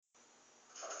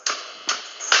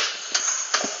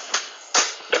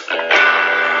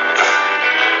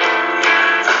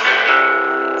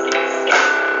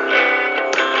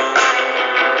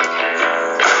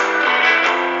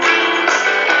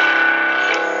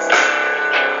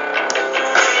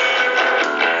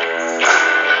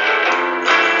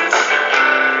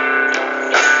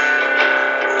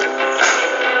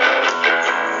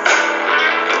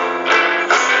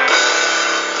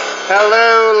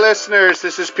listeners.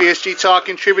 This is PSG Talk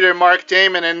contributor Mark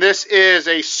Damon, and this is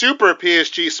a super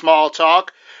PSG Small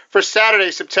Talk for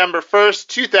Saturday, September 1st,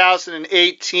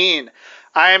 2018.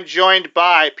 I am joined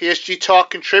by PSG Talk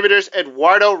contributors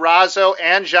Eduardo Razzo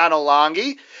and Gian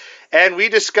Olanghi, and we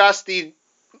discuss the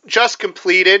just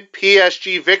completed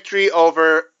PSG victory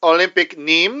over Olympique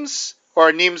Nîmes,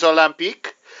 or Nîmes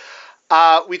Olympique.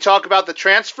 We talk about the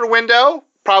transfer window,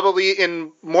 probably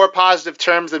in more positive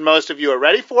terms than most of you are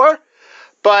ready for.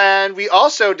 But we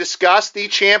also discuss the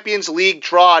Champions League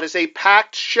draw. It is a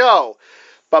packed show.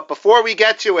 But before we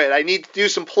get to it, I need to do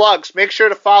some plugs. Make sure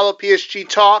to follow PSG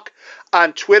Talk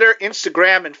on Twitter,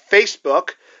 Instagram, and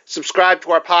Facebook. Subscribe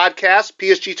to our podcast.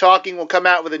 PSG Talking will come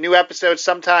out with a new episode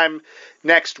sometime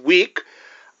next week.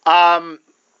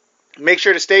 Make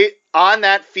sure to stay on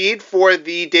that feed for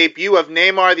the debut of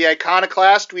Neymar the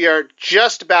Iconoclast. We are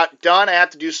just about done. I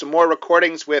have to do some more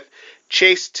recordings with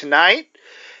Chase tonight.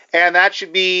 And that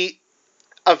should be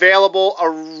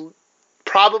available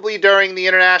probably during the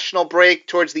international break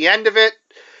towards the end of it.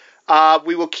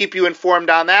 We will keep you informed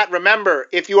on that. Remember,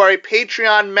 if you are a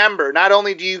Patreon member, not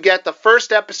only do you get the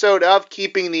first episode of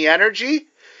Keeping the Energy,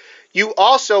 you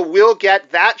also will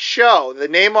get that show, the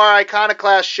Neymar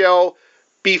Iconoclast show,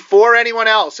 before anyone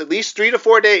else, at least 3 to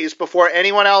 4 days before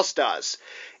anyone else does.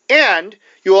 And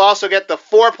you will also get the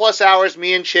 4+ hours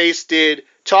me and Chase did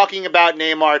talking about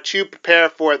Neymar to prepare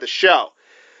for the show.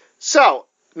 So,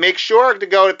 make sure to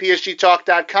go to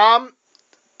psgtalk.com,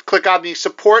 click on the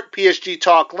Support PSG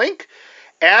Talk link,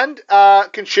 and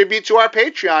contribute to our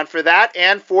Patreon for that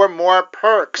and for more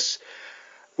perks.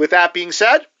 With that being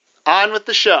said, on with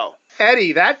the show.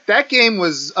 Eddie, that game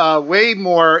was way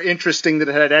more interesting than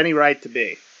it had any right to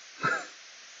be.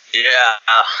 Yeah.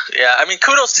 I mean,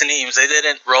 kudos to Nîmes. They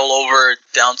didn't roll over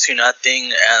down 2-0, and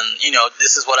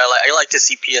this is what I like. I like to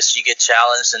see PSG get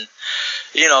challenged and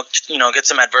get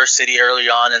some adversity early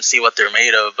on and see what they're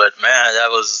made of. But man,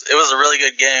 it was a really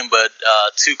good game, but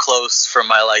too close for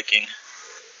my liking.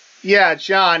 Yeah,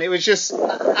 John, it was just,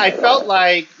 I felt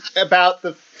like about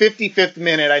the 55th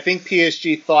minute, I think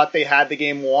PSG thought they had the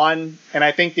game won, and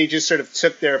I think they just sort of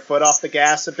took their foot off the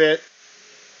gas a bit.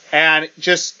 And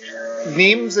just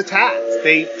Nîmes attacked.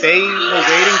 They were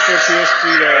waiting for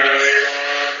PSG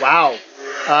to. Wow.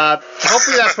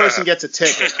 Hopefully that person gets a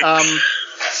ticket.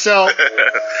 So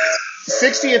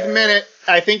 60th minute,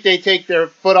 I think they take their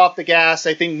foot off the gas.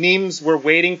 I think Nîmes were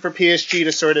waiting for PSG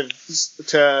to sort of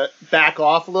to back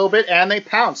off a little bit, and they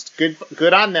pounced.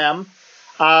 Good on them.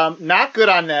 Not good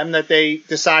on them that they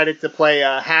decided to play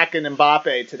Hack and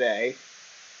Mbappe today,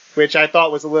 which I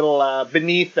thought was a little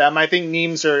beneath them. I think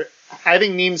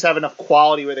Nîmes have enough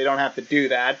quality where they don't have to do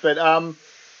that. But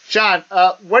John,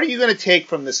 what are you going to take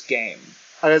from this game?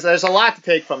 There's a lot to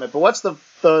take from it, but what's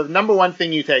the number one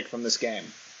thing you take from this game?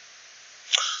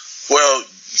 Well,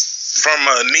 from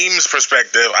a Nîmes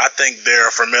perspective, I think they're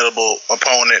a formidable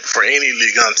opponent for any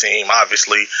Ligue 1 team,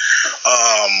 obviously.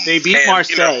 They beat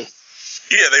Marseille.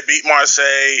 Yeah, they beat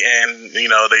Marseille, and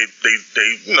they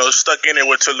stuck in it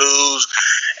with Toulouse,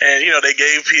 and they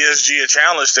gave PSG a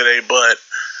challenge today. But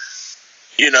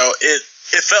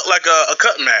it felt like a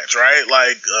cut match, right?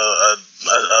 Like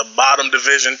a bottom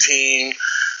division team,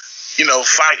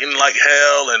 fighting like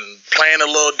hell and playing a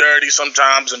little dirty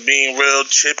sometimes and being real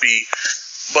chippy.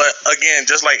 But again,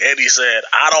 just like Eddie said,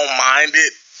 I don't mind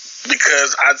it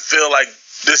because I feel like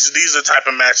these are the type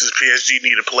of matches PSG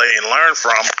need to play and learn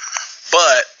from.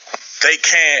 But they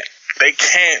can't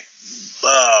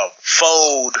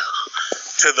fold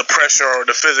to the pressure or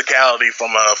the physicality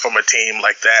from a team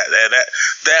like that.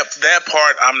 That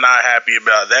part I'm not happy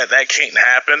about. That can't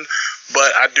happen.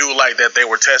 But I do like that they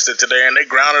were tested today and they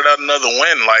grounded out another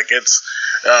win. Like it's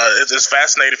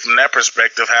fascinating from that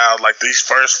perspective how like these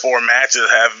first 4 matches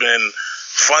have been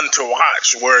fun to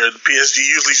watch, where PSG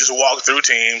usually just walk through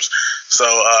teams. So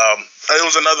it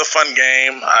was another fun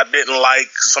game. I didn't like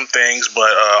some things, but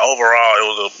overall it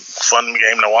was a fun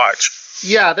game to watch.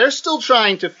 Yeah, they're still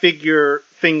trying to figure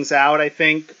things out, I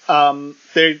think.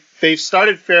 They've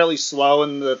started fairly slow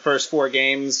in the first 4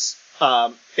 games,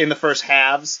 in the first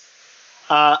halves.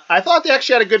 I thought they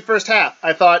actually had a good first half.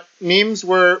 I thought Nîmes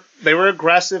were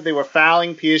aggressive, they were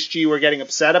fouling, PSG were getting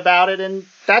upset about it, and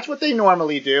that's what they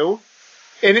normally do.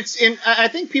 And I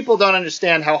think people don't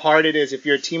understand how hard it is if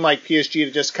you're a team like PSG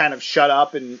to just kind of shut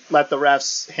up and let the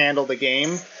refs handle the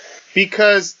game.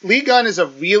 Because Ligue 1 is a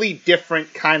really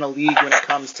different kind of league when it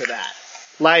comes to that.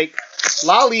 Like,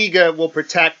 La Liga will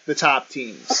protect the top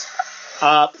teams.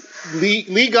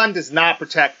 Ligue 1 does not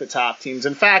protect the top teams.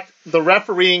 In fact, the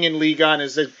refereeing in Ligue 1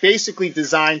 is basically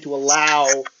designed to allow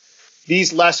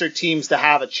these lesser teams to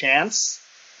have a chance.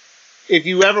 If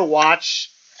you ever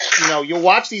watch you'll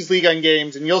watch these Ligue 1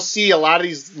 games and you'll see a lot of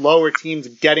these lower teams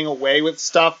getting away with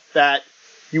stuff that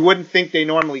you wouldn't think they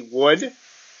normally would.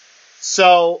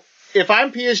 So if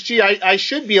I'm PSG, I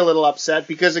should be a little upset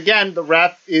because, again, the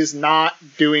ref is not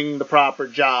doing the proper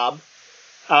job.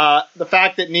 The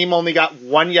fact that Nîmes only got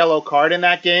one yellow card in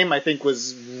that game, I think,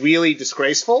 was really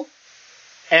disgraceful.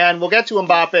 And we'll get to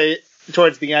Mbappe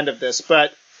towards the end of this,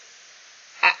 but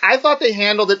I thought they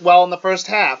handled it well in the first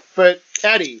half. But,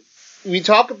 Eddie, we've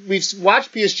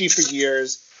watched PSG for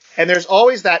years, and there's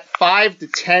always that 5 to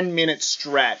 10 minute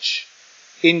stretch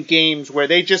in games where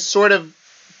they just sort of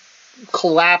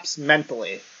collapse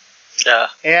mentally. Yeah.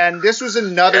 And this was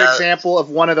another example of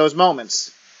one of those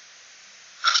moments.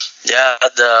 Yeah,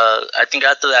 I think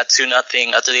after that 2-0,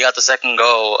 after they got the second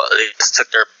goal, they just took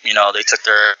their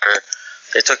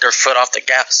foot off the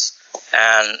gas,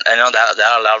 and I know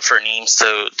that allowed for Nîmes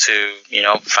to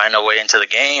find a way into the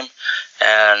game,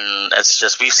 and it's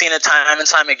just we've seen it time and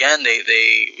time again.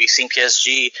 We've seen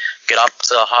PSG get off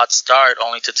to a hot start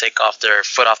only to take off their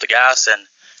foot off the gas and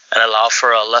allow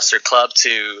for a lesser club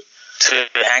to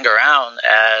hang around,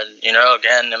 and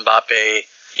again Mbappe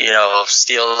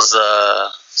steals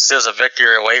a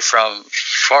victory away for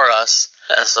us.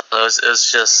 And so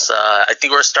it's just I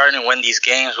think we're starting to win these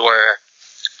games where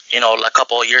a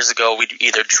couple of years ago we'd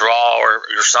either draw or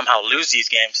somehow lose these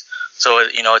games. So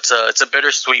it's a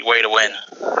bittersweet way to win.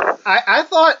 I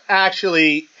thought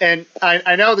actually, and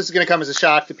I know this is going to come as a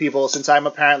shock to people since I'm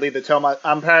apparently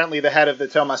the head of the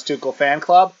Thomas Tuchel fan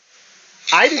club.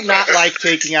 I did not like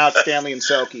taking out Stanley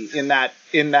Nsoki in that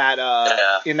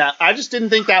I just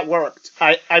didn't think that worked.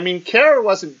 I mean, Kehrer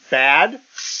wasn't bad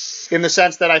in the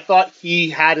sense that I thought he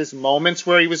had his moments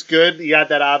where he was good. He had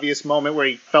that obvious moment where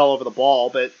he fell over the ball,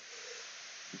 but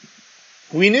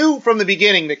we knew from the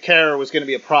beginning that Kehrer was going to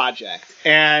be a project,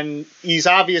 and he's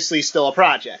obviously still a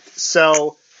project.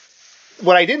 So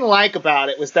what I didn't like about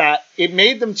it was that it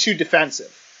made them too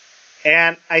defensive.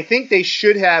 And I think they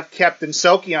should have kept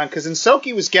Nsoki on because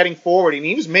Nsoki was getting forward and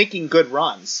he was making good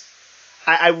runs.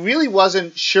 I really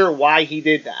wasn't sure why he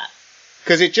did that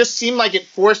because it just seemed like it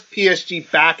forced PSG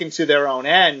back into their own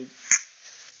end.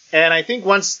 And I think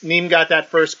once Nîmes got that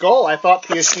first goal, I thought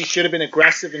PSG should have been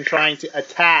aggressive in trying to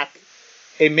attack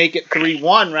and make it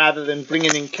 3-1 rather than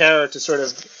bringing in Kehrer to sort of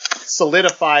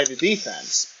solidify the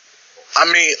defense. I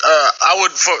mean, I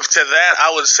would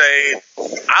say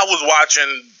I was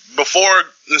watching before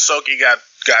Nsoki got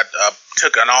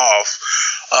taken off.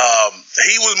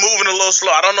 He was moving a little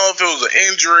slow. I don't know if it was an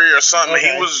injury or something.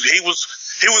 Okay. He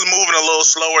was moving a little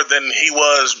slower than he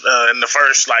was in the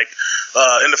first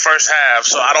half.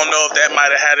 So I don't know if that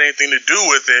might have had anything to do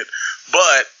with it.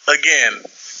 But again,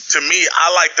 to me,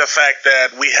 I like the fact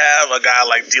that we have a guy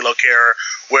like Thilo Kehrer,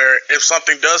 where if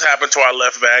something does happen to our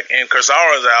left back and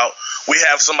Kurzawa's out, we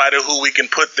have somebody who we can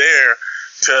put there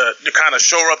to kind of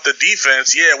shore up the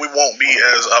defense. Yeah, we won't be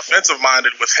as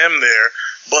offensive-minded with him there,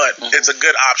 but it's a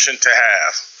good option to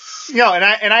have.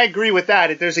 And I agree with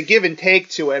that. There's a give and take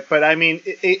to it, but I mean,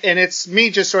 and it's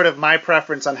me just sort of my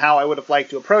preference on how I would have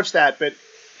liked to approach that. But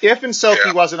if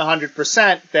Nsoki wasn't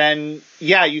 100%, then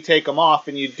yeah, you take him off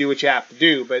and you do what you have to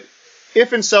do. But if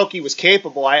Nsoki was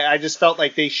capable, I just felt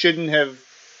like they shouldn't have.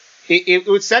 It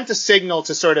would send a signal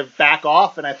to sort of back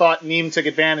off, and I thought Nîmes took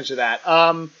advantage of that.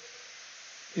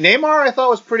 Neymar, I thought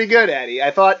was pretty good, Eddie.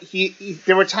 I thought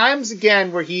there were times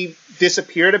again where he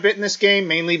disappeared a bit in this game,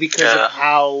 mainly because of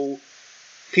how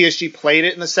PSG played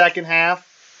it in the second half.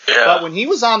 Yeah. But when he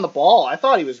was on the ball, I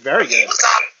thought he was very good.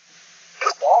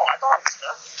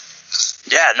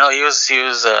 Yeah, no, he was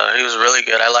really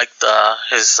good. I liked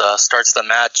his starts the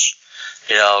match.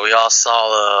 We all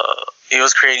saw he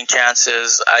was creating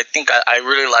chances. I think I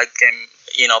really liked him.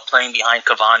 Playing behind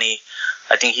Cavani.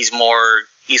 I think he's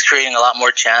creating a lot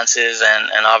more chances,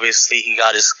 and obviously he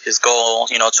got his goal,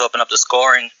 to open up the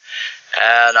scoring.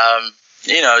 And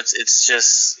it's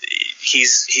just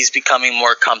he's becoming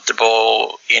more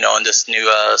comfortable, in this new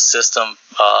system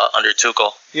under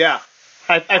Tuchel. Yeah,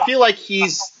 I feel like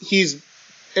he's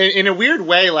in a weird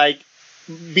way, like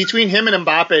between him and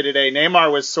Mbappe today,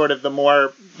 Neymar was sort of the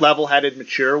more level-headed,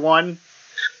 mature one.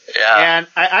 Yeah. And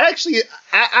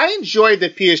I enjoyed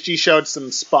that PSG showed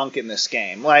some spunk in this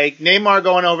game. Like Neymar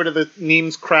going over to the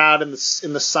Nîmes crowd in the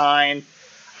sign.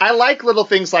 I like little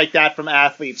things like that from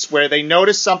athletes where they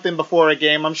notice something before a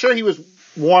game. I'm sure he was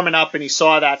warming up and he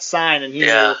saw that sign and he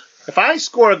knew, if I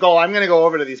score a goal, I'm going to go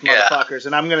over to these motherfuckers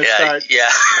and I'm going to start. Yeah.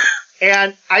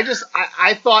 And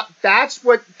I thought that's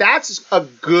a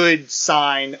good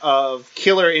sign of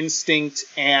killer instinct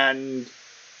and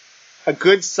a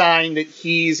good sign that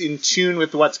he's in tune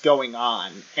with what's going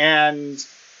on. And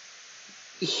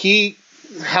he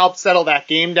helped settle that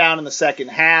game down in the second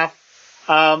half.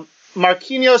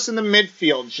 Marquinhos in the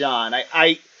midfield, John.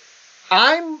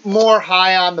 I'm more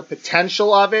high on the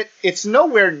potential of it. It's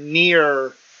nowhere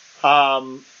near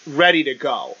ready to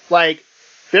go. Like,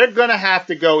 they're going to have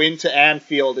to go into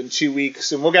Anfield in 2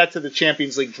 weeks, and we'll get to the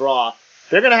Champions League draw.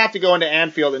 They're going to have to go into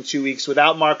Anfield in 2 weeks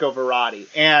without Marco Verratti.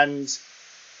 And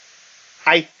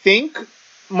I think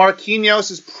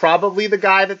Marquinhos is probably the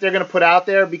guy that they're going to put out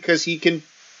there because he can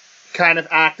kind of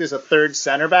act as a third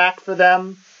center back for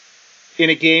them in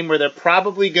a game where they're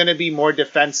probably going to be more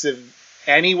defensive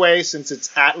anyway, since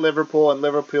it's at Liverpool and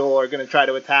Liverpool are going to try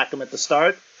to attack them at the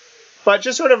start. But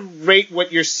just sort of rate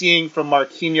what you're seeing from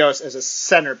Marquinhos as a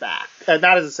center back,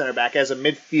 not as a center back, as a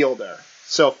midfielder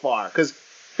so far. Because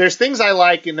there's things I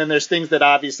like, and then there's things that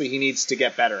obviously he needs to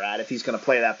get better at if he's going to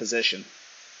play that position.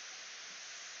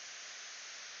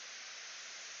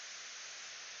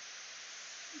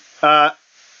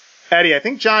 Eddie, I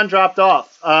think John dropped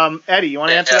off. Eddie, you want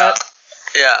to answer that?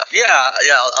 Yeah.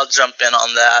 I'll jump in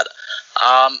on that.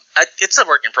 It's a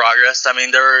work in progress. I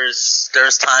mean, there's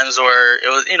times where it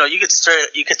was,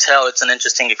 you could tell it's an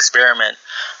interesting experiment.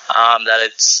 That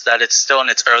it's still in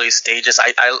its early stages.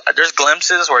 There's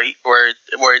glimpses where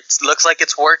it looks like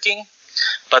it's working,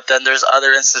 but then there's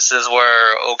other instances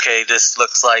where, okay, this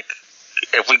looks like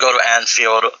if we go to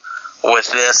Anfield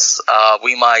with this,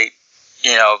 we might,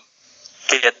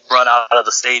 get run out of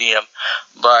the stadium.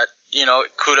 But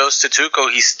kudos to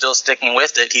Tuchel. He's still sticking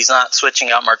with it. He's not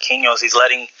switching out Marquinhos. He's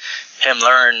letting him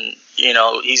learn.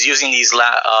 He's using these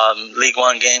League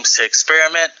One games to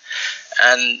experiment,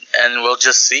 and we'll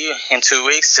just see in 2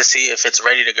 weeks to see if it's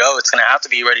ready to go. It's going to have to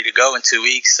be ready to go in 2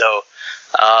 weeks. So,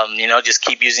 just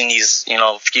keep using these,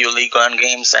 few League One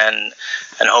games, and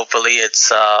hopefully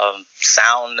it's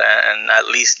sound and at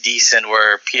least decent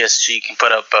where PSG can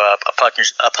put up a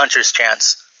puncher's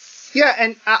chance. Yeah,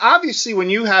 and obviously when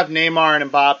you have Neymar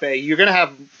and Mbappe, you're going to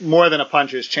have more than a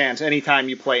puncher's chance anytime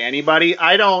you play anybody.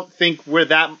 I don't think we're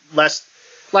that less...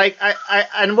 Like,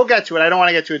 and we'll get to it. I don't want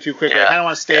to get to it too quickly. Yeah. I kind of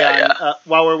want to stay on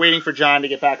while we're waiting for John to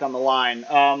get back on the line.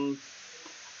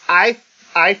 I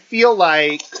feel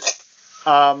like...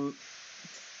 and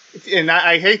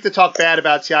I hate to talk bad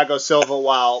about Thiago Silva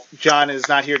while John is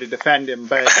not here to defend him,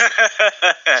 but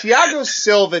Thiago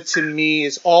Silva to me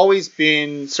has always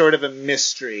been sort of a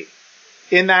mystery.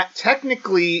 In that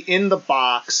technically in the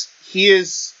box, he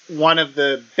is one of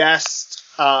the best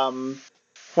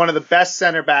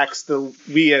center backs that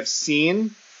we have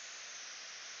seen.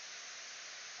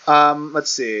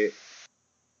 Let's see.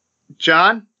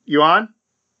 John, you on?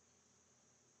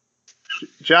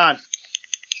 John.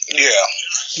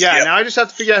 Yeah, now I just have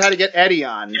to figure out how to get Eddie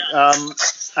on. I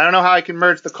don't know how I can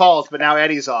merge the calls, but now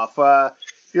Eddie's off.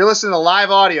 You're listening to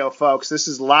live audio, folks. This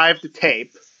is live to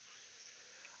tape.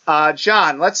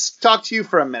 John, let's talk to you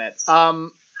for a minute.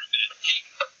 About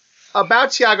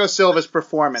Thiago Silva's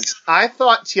performance. I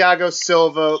thought Thiago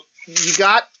Silva,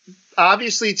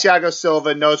 obviously Thiago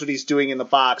Silva knows what he's doing in the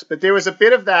box, but there was a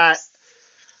bit of that,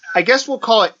 I guess we'll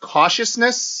call it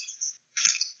cautiousness,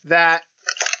 that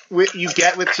you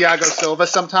get with Thiago Silva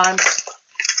sometimes?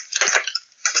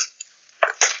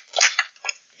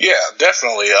 Yeah,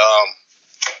 definitely.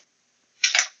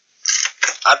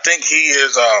 I think he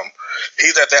is.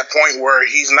 He's at that point where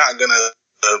he's not gonna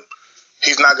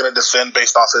defend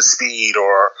based off his speed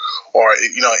or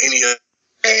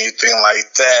anything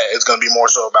like that. It's gonna be more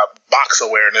so about box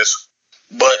awareness.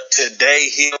 But today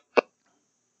he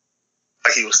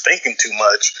was thinking too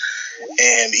much,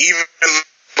 and even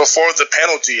before the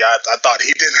penalty, I thought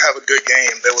he didn't have a good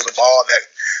game. There was a ball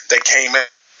that came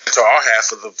into our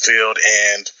half of the field,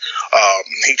 and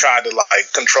he tried to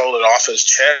control it off his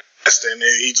chest, and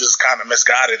he just kind of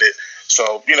misguided it.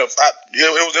 So it was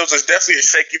definitely a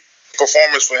shaky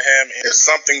performance for him. It's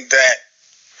something that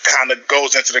kind of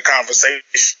goes into the conversation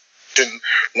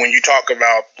when you talk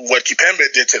about what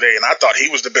Kimpembe did today, and I thought he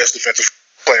was the best defensive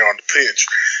player on the pitch,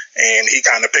 and he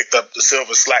kind of picked up the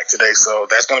Silva slack today. So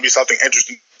that's going to be something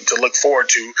interesting to look forward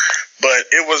to. But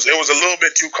it was a little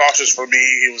bit too cautious for me.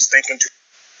 He was thinking too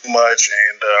much,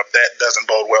 and that doesn't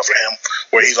bode well for him,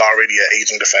 where he's already an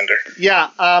aging defender. Yeah,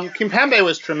 Kimpembe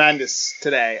was tremendous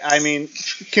today. I mean,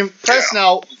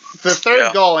 Presnell, the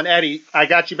third goal, and Eddie, I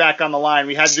got you back on the line.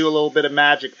 We had to do a little bit of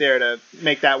magic there to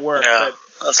make that work. Yeah,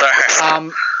 that's all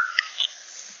right.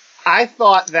 I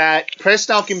thought that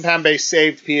Presnell Kimpembe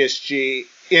saved PSG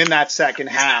in that second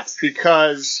half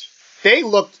because they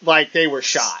looked like they were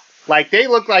shot. Like, they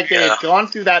looked like they had gone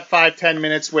through that 5-10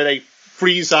 minutes where they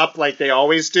freeze up like they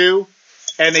always do,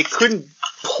 and they couldn't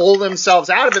pull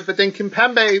themselves out of it. But then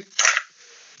Kimpembe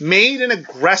made an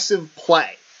aggressive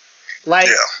play.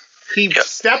 he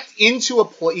stepped into a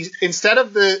play instead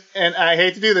of the, and I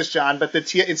hate to do this, John, but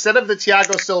instead of the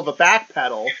Thiago Silva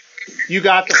backpedal, you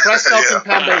got the Presnel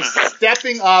Kimpembe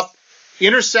stepping up,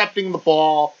 intercepting the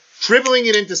ball, dribbling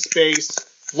it into space,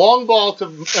 long ball to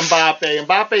Mbappe.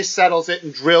 Mbappe settles it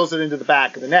and drills it into the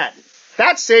back of the net.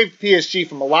 That saved PSG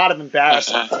from a lot of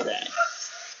embarrassment today.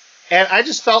 And I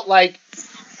just felt like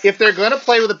if they're going to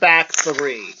play with a back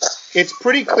three, it's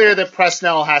pretty clear that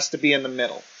Presnel has to be in the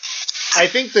middle. I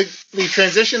think the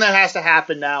transition that has to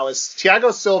happen now is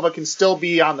Thiago Silva can still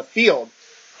be on the field,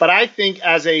 but I think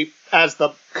as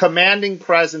the commanding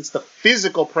presence, the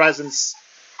physical presence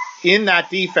in that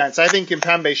defense, I think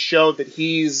Kimpembe showed that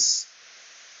he's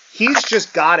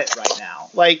just got it right now.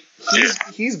 Like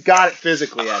he's got it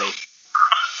physically, Eddie.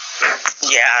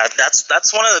 Yeah,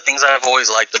 that's one of the things I've always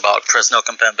liked about Presnel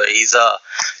Kimpembe. He's a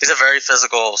very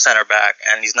physical center back,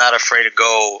 and he's not afraid to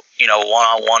go,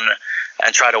 one-on-one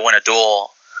and try to win a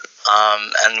duel.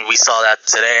 And we saw that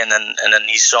today, and then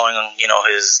he's showing,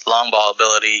 his long ball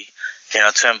ability, to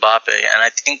Mbappe. And I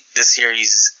think this year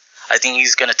he's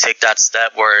going to take that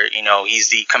step where, he's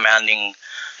the commanding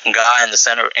guy in the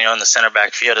center, in the center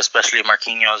back field, especially if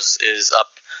Marquinhos is up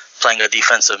playing a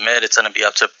defensive mid. It's going to be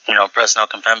up to, Presnel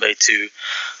Kimpembe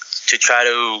to try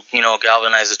to,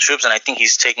 galvanize the troops. And I think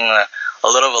he's taking a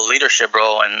little of a leadership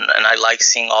role, and I like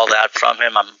seeing all that from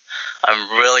him. I'm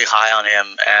really high on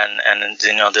him,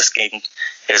 and this game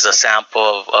is a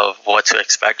sample of what to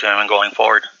expect from him going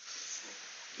forward.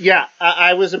 Yeah,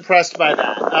 I was impressed by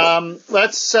that.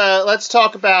 Let's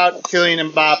talk about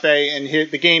Kylian Mbappe and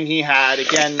the game he had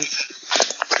again.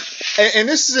 And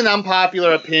this is an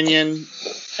unpopular opinion,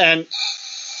 and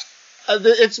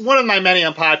it's one of my many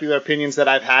unpopular opinions that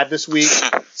I've had this week.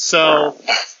 So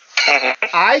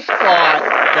I thought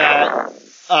that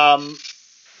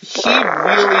he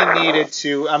really needed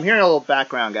to. I'm hearing a little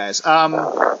background, guys.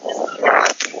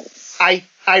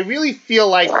 I really feel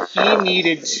like he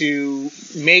needed to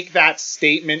make that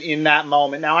statement in that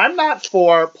moment. Now, I'm not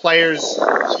for players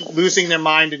losing their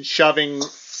mind and shoving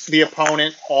the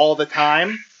opponent all the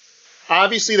time.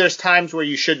 Obviously, there's times where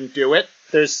you shouldn't do it.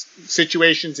 There's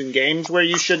situations in games where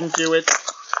you shouldn't do it.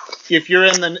 If you're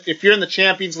in the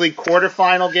Champions League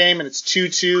quarterfinal game and it's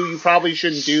 2-2, you probably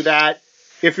shouldn't do that.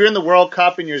 If you're in the World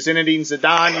Cup and you're Zinedine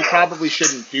Zidane, you probably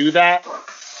shouldn't do that.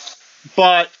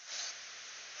 But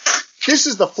this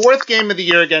is the fourth game of the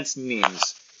year against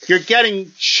Nimes. You're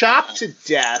getting chopped to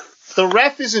death. The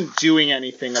ref isn't doing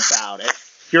anything about it.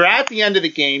 You're at the end of the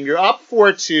game. You're up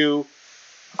 4-2.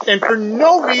 And for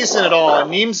no reason at all, a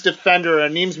Nimes defender or a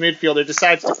Nimes midfielder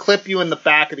decides to clip you in the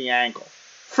back of the ankle.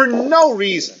 For no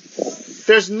reason.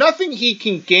 There's nothing he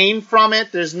can gain from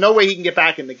it. There's no way he can get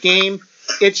back in the game.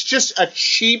 It's just a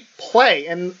cheap play.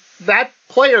 And that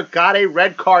player got a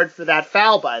red card for that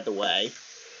foul, by the way.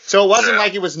 So it wasn't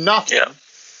like it was nothing. Yeah.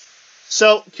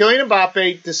 So Kylian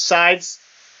Mbappe decides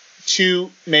to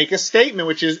make a statement,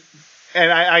 which is,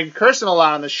 and I'm cursing a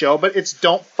lot on the show, but it's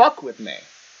don't fuck with me.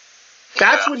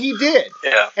 That's what he did.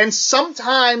 Yeah. And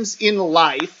sometimes in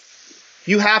life,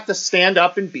 you have to stand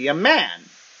up and be a man.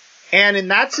 And in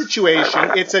that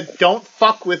situation, it's a don't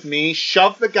fuck with me,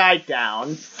 shove the guy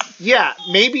down. Yeah,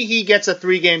 maybe he gets a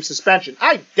 3-game suspension.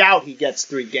 I doubt he gets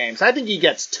 3 games. I think he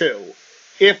gets 2.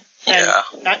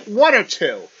 At 1 or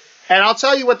 2. And I'll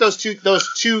tell you what those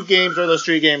two games or those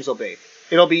 3 games will be.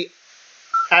 It'll be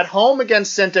at home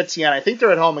against Saint-Etienne. I think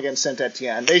they're at home against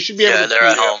Saint-Etienne. They should be able to they're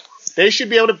at home. They should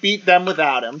be able to beat them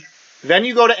without him. Then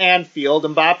you go to Anfield.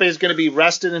 Mbappe is going to be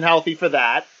rested and healthy for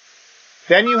that.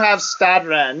 Then you have Stade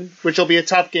Rennes, which will be a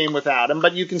tough game without him,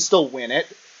 but you can still win it.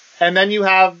 And then you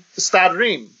have Stade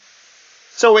Reims.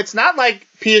 So it's not like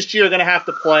PSG are going to have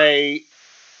to play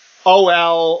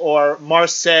OL or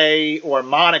Marseille or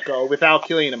Monaco without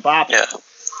Kylian Mbappe. Yeah.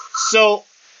 So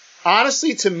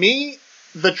honestly, to me,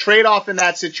 the trade-off in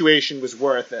that situation was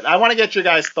worth it. I want to get your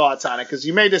guys' thoughts on it because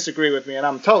you may disagree with me, and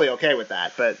I'm totally okay with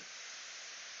that. But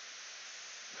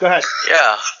go ahead.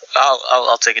 Yeah,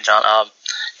 I'll take it, John.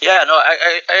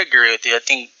 I agree with you. I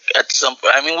think at some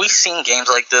point, we've seen games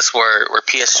like this where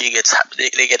PSG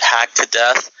they get hacked to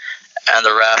death, and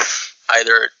the ref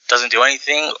either doesn't do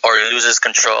anything or loses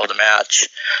control of the match.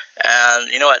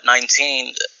 And at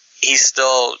 19, he's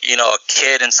still a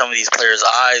kid in some of these players'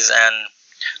 eyes, and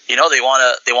they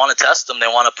want to test him, they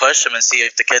want to push him and see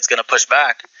if the kid's going to push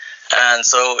back. And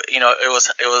so it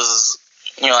was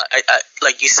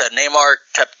like you said, Neymar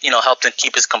kept helped him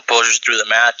keep his composure through the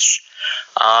match.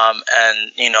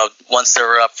 And once they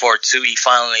were up 4-2, he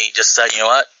finally just said, you know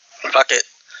what, fuck it,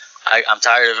 I'm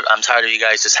tired of you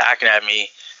guys just hacking at me,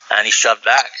 and he shoved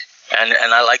back. And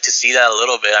I like to see that a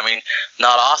little bit.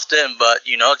 Not often, but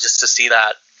just to see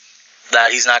that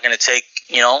that he's not going to take,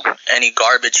 any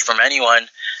garbage from anyone,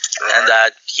 and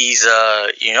that he's,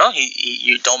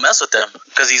 you don't mess with him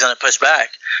because he's going to push back.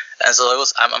 And so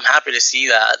I'm happy to see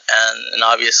that. And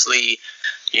obviously,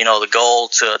 the goal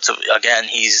to again,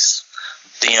 he's,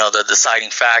 the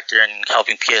deciding factor in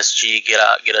helping PSG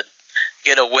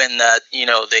get a win that,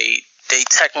 they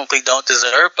technically don't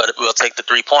deserve, but we'll take the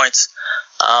 3 points.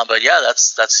 But yeah,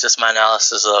 that's just my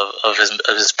analysis of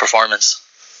his performance.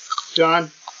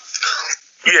 John?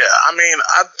 Yeah, I mean,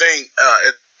 I think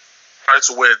it starts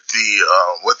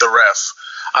with the ref.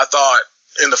 I thought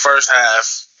in the first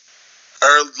half,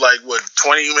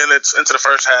 20 minutes into the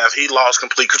first half, he lost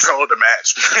complete control of the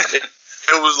match.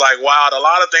 It was like, wow, a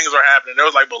lot of things were happening. There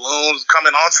was like balloons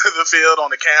coming onto the field on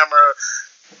the camera.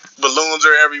 Balloons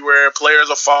are everywhere.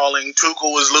 Players are falling.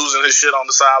 Tuchel was losing his shit on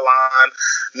the sideline.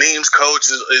 Neem's coach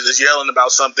is yelling about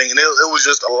something, and it was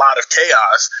just a lot of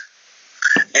chaos.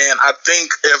 And I think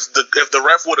if the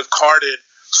ref would have carded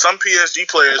some PSG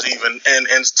players even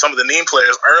and some of the Nîmes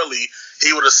players early,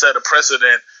 he would have set a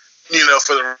precedent,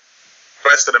 for the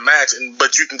rest of the match.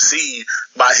 But you can see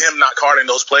by him not carding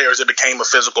those players, it became a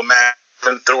physical match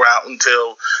throughout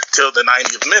until the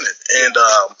 90th minute. And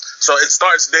so it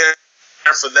starts there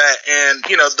for that. And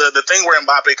the thing where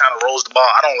Mbappe kind of rolls the ball,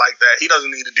 I don't like that. He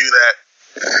doesn't need to do that.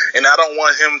 And I don't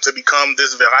want him to become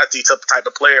this Verratti type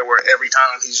of player where every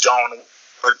time he's jawing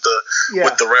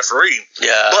with the referee.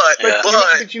 Yeah.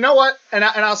 But you know what? And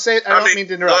I'll say, I don't mean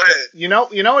to interrupt. You know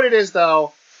what it is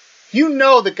though?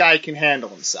 The guy can handle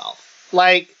himself.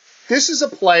 Like, this is a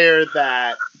player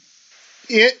that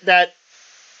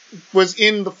was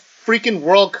in the freaking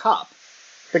World Cup.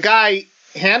 The guy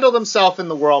handled himself in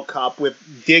the World Cup with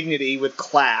dignity, with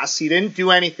class. He didn't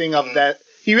do anything of that.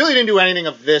 He really didn't do anything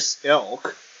of this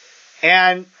ilk.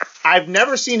 And I've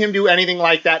never seen him do anything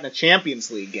like that in a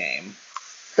Champions League game.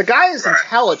 The guy is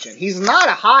intelligent. He's not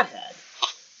a hothead.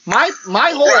 My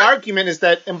whole argument is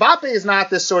that Mbappe is not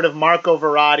this sort of Marco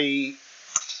Verratti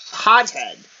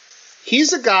hothead.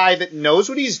 He's a guy that knows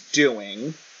what he's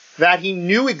doing, that he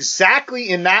knew exactly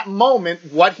in that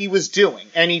moment what he was doing,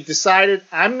 and he decided,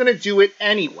 I'm going to do it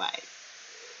anyway.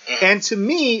 And to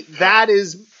me, that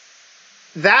is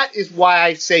why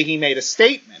I say he made a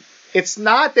statement. It's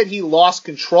not that he lost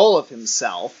control of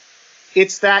himself.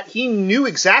 It's that he knew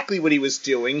exactly what he was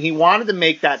doing. He wanted to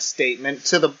make that statement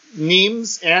to the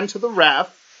Nîmes and to the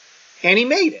ref, and he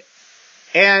made it.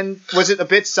 And was it a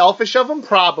bit selfish of him?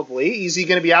 Probably. Is he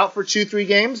going to be out for 2-3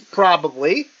 games?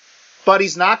 Probably. But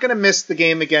he's not going to miss the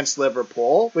game against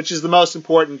Liverpool, which is the most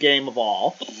important game of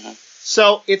all.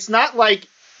 So it's not like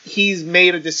he's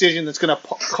made a decision that's going to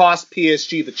cost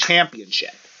PSG the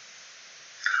championship.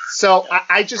 So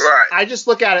I just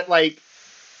look at it like,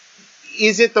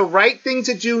 is it the right thing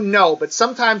to do? No, but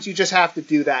sometimes you just have to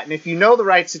do that. And if you know the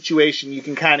right situation, you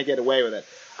can kind of get away with it.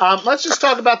 Let's just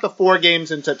talk about the 4 games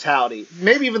in totality,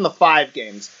 maybe even the 5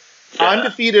 games. Yeah.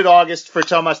 Undefeated August for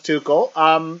Thomas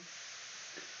Tuchel.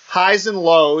 Highs and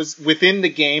lows within the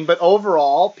game, but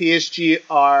overall, PSG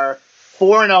are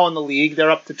 4-0 in the league.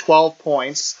 They're up to 12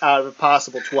 points out of a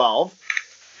possible 12.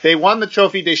 They won the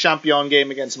Trophée des Champions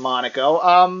game against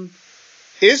Monaco.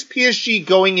 Is PSG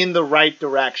going in the right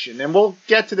direction? And we'll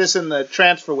get to this in the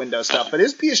transfer window stuff, but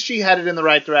is PSG headed in the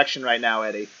right direction right now,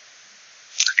 Eddie?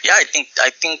 Yeah, I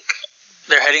think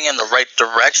they're heading in the right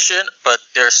direction, but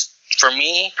for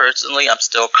me personally, I'm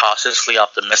still cautiously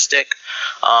optimistic.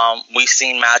 We've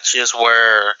seen matches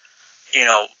where,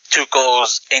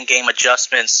 Tuchel's in-game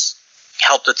adjustments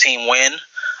helped the team win.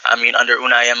 I mean, under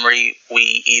Unai Emery,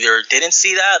 we either didn't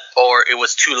see that or it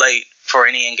was too late for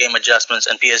any in-game adjustments,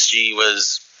 and PSG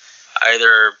was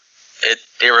either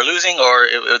they were losing or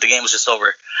the game was just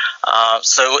over.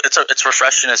 So it's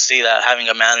refreshing to see that, having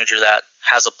a manager that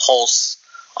has a pulse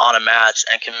on a match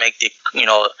and can make the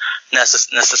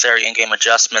necessary in-game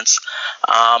adjustments.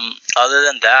 Other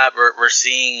than that, we're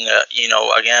seeing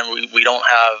again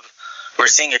we're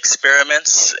seeing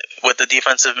experiments with the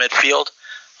defensive midfield.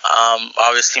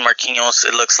 Obviously Marquinhos,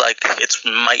 it looks like it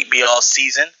might be all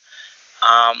season.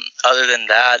 Other than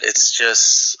that, it's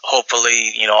just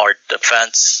hopefully our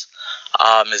defense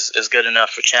is good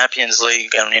enough for Champions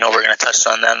League, and we're going to touch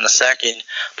on that in a second.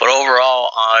 But overall,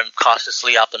 I'm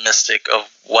cautiously optimistic of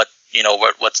what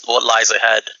lies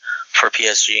ahead for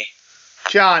PSG.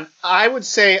 John, I would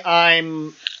say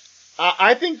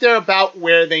I think they're about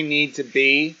where they need to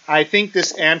be. I think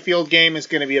this Anfield game is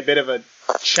going to be a bit of a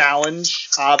challenge,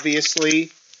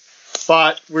 obviously,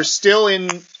 but we're still in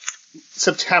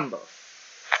September,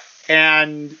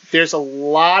 and there's a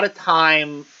lot of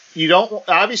time. You don't,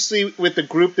 obviously, with the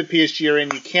group that PSG are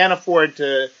in, you can't afford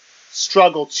to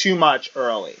struggle too much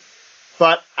early.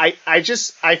 but I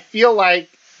feel like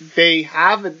they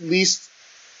have at least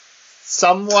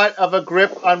somewhat of a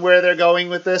grip on where they're going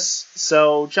with this.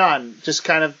 So, John, just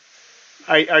kind of,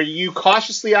 are you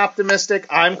cautiously optimistic?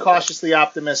 I'm cautiously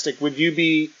optimistic. Would you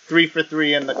be 3 for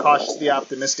 3 in the cautiously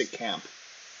optimistic camp?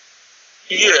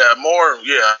 Yeah, more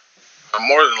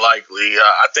than likely.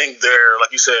 I think they're,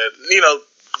 like you said,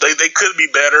 they could be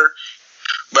better.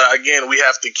 But again, we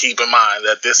have to keep in mind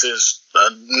that this is a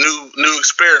new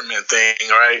experiment thing,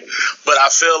 right? But I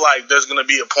feel like there's going to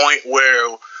be a point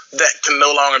where that can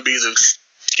no longer be the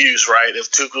excuse, right?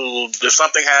 If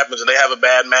something happens and they have a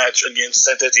bad match against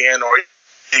Saint Etienne or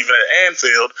even at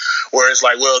Anfield, where it's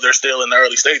like, well, they're still in the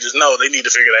early stages. No, they need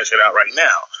to figure that shit out right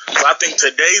now. So I think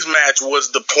today's match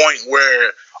was the point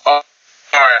where, all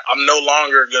right, I'm no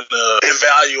longer going to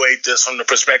evaluate this from the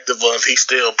perspective of he's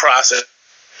still processing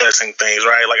things,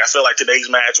 right? Like, I feel like today's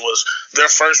match was their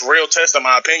first real test, in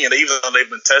my opinion, even though they've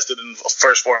been tested in the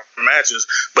first 4 matches.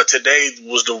 But today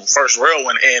was the first real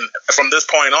one, and from this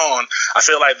point on, I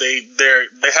feel like they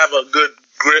have a good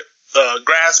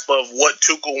grasp of what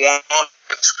Tuchel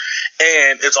wants,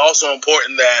 and it's also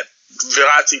important that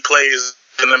Verratti plays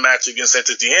in the match against Saint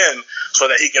Etienne so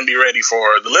that he can be ready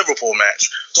for the Liverpool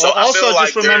match. So well, also, I feel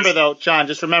just remember, though, John,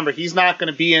 he's not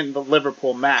going to be in the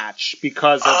Liverpool match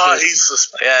because of he's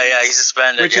suspended. Yeah, he's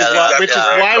suspended. Which is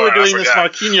why we're doing this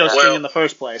Marquinhos thing in the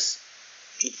first place.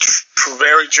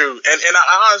 Very true. And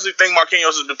I honestly think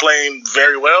Marquinhos has been playing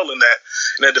very well in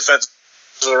that defensive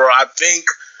role. I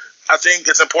think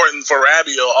it's important for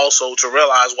Rabiot also to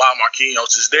realize why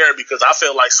Marquinhos is there, because I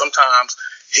feel like sometimes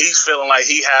he's feeling like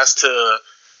he has to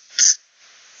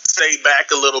stay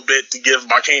back a little bit to give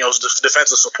Marquinhos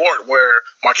defensive support, where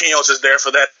Marquinhos is there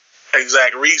for that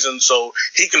exact reason, so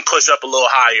he can push up a little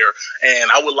higher. And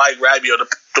I would like Rabiot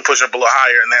to push up a little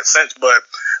higher in that sense. But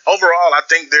overall, I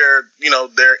think they're in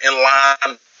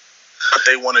line what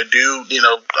they want to do.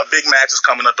 A big match is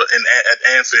coming up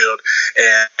at Anfield,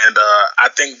 and I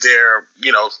think they're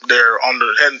on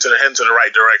heading to the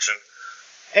right direction.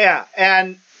 Yeah,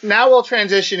 and now we'll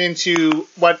transition into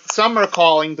what some are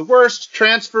calling the worst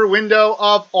transfer window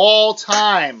of all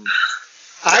time.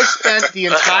 I spent the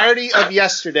entirety of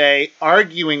yesterday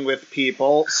arguing with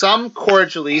people, some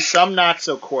cordially, some not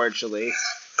so cordially.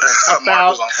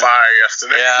 Mark was on fire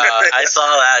yesterday. Yeah, I saw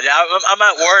that. Yeah, I'm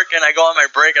at work and I go on my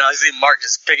break and I see Mark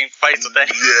just picking fights with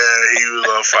anyone. Yeah, he was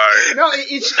on fire. No,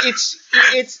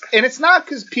 it's not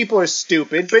because people are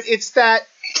stupid, but it's that.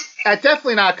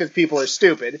 Definitely not because people are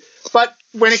stupid, but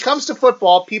when it comes to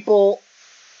football, people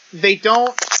they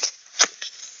don't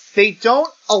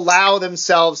allow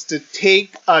themselves to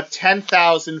take a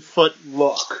 10,000-foot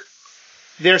look.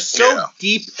 They're so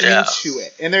deep into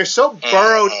it, and they're so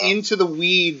burrowed into the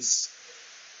weeds.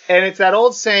 And it's that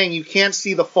old saying, you can't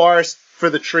see the forest for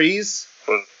the trees.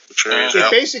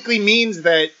 It basically means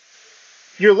that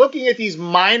you're looking at these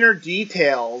minor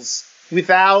details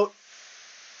without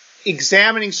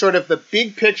examining sort of the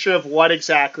big picture of what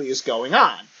exactly is going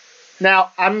on.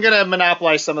 Now, I'm going to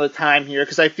monopolize some of the time here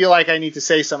because I feel like I need to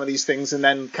say some of these things and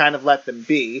then kind of let them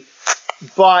be.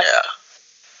 But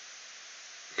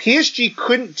PSG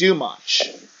couldn't do much.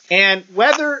 And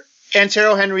whether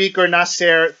Antero Henrique or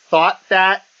Nasser thought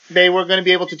that they were going to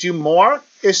be able to do more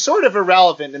is sort of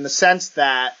irrelevant in the sense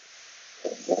that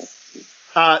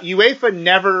UEFA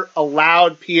never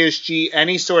allowed PSG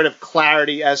any sort of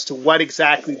clarity as to what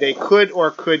exactly they could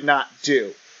or could not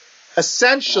do.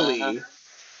 Essentially,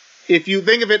 if you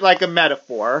think of it like a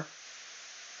metaphor,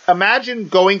 imagine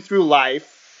going through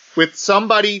life with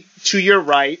somebody to your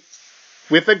right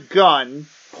with a gun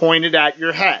pointed at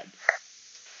your head.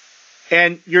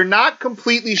 And you're not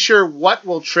completely sure what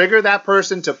will trigger that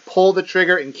person to pull the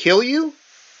trigger and kill you,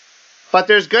 but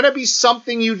there's going to be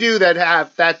something you do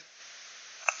that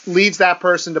leads that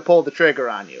person to pull the trigger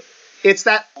on you. It's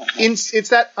that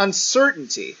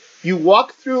uncertainty. You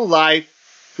walk through life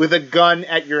with a gun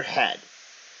at your head,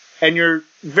 and you're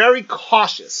very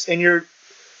cautious, and you're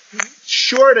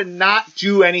sure to not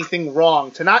do anything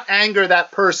wrong, to not anger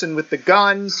that person with the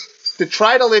gun, to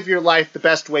try to live your life the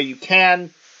best way you can,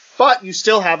 but you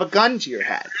still have a gun to your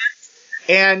head.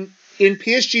 And in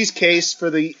PSG's case, for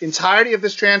the entirety of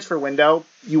this transfer window,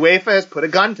 UEFA has put a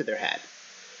gun to their head.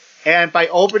 And by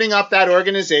opening up that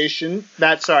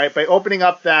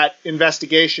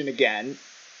investigation again,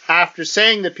 after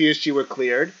saying that PSG were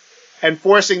cleared and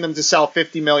forcing them to sell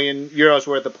 50 million euros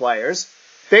worth of players,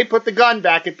 they put the gun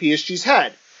back at PSG's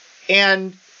head.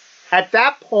 And at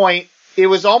that point, it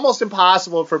was almost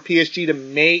impossible for PSG to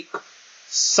make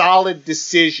solid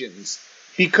decisions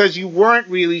because you weren't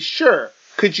really sure.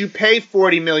 Could you pay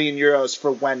 40 million euros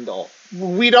for Wendell?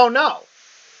 We don't know.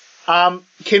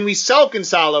 Can we sell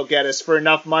Gonzalo Guedes for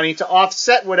enough money to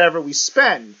offset whatever we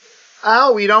spend?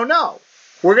 Oh, we don't know.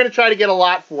 We're going to try to get a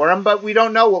lot for him, but we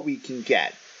don't know what we can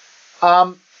get.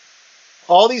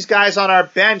 All these guys on our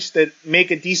bench that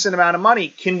make a decent amount of money,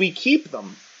 can we keep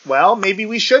them? Well, maybe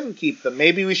we shouldn't keep them.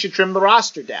 Maybe we should trim the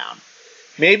roster down.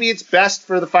 Maybe it's best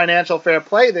for the financial fair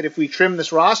play that if we trim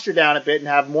this roster down a bit and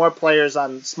have more players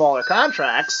on smaller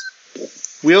contracts,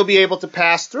 we'll be able to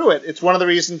pass through it. It's one of the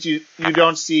reasons you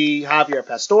don't see Javier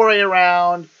Pastore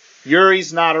around,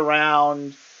 Yuri's not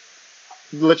around,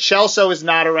 Lo Celso is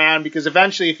not around, because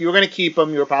eventually if you were going to keep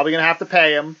him, you were probably going to have to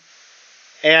pay him.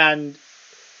 And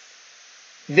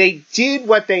they did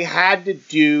what they had to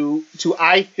do to,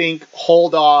 I think,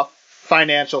 hold off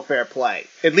financial fair play,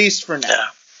 at least for now. Yeah.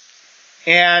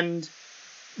 And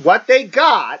what they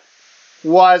got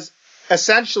was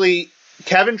essentially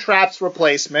Kevin Trapp's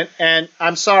replacement. And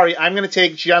I'm sorry, I'm going to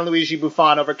take Gianluigi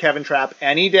Buffon over Kevin Trapp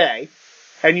any day.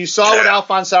 And you saw what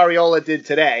Alphonse Areola did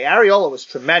today. Areola was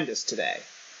tremendous today.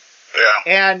 Yeah.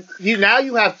 And now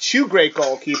you have two great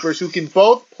goalkeepers who can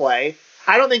both play.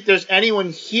 I don't think there's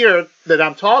anyone here that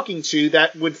I'm talking to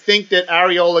that would think that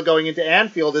Areola going into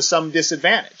Anfield is some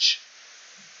disadvantage.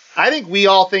 I think we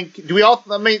all think, I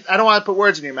don't want to put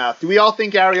words in your mouth. Do we all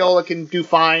think Areola can do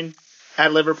fine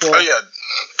at Liverpool? Oh, yeah.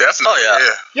 Definitely.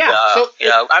 Oh,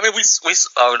 yeah. I mean, we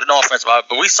no offense about it,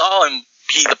 but we saw him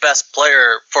be the best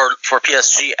player for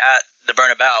PSG at the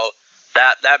Bernabeu.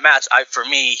 That match, for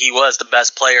me, he was the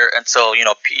best player until,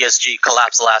 PSG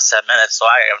collapsed the last 7 minutes. So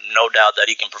I have no doubt that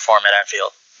he can perform at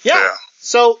Anfield. Yeah.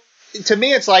 So to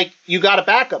me, it's like you got a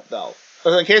backup, though.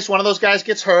 In case one of those guys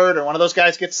gets hurt or one of those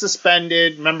guys gets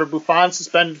suspended. Remember, Buffon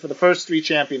suspended for the first 3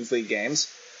 Champions League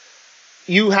games.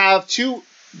 You have 2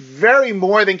 very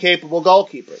more than capable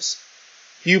goalkeepers.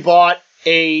 You bought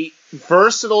a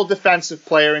versatile defensive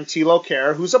player in Thilo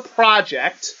Kehrer, who's a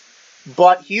project,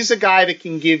 but he's a guy that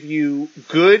can give you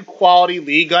good quality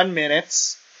Ligue 1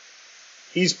 minutes.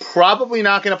 He's probably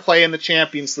not going to play in the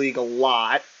Champions League a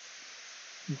lot,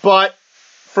 but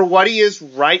for what he is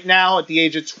right now at the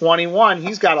age of 21,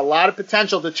 he's got a lot of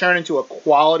potential to turn into a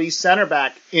quality center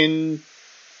back in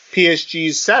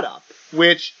PSG's setup,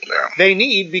 which they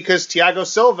need because Thiago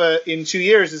Silva in 2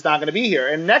 years is not going to be here.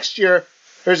 And next year,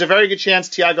 there's a very good chance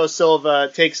Thiago Silva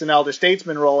takes an elder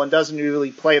statesman role and doesn't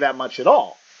really play that much at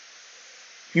all.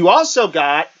 You also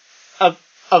got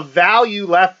a value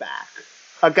left back,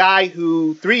 a guy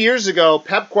who 3 years ago,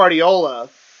 Pep Guardiola,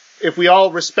 if we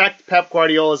all respect Pep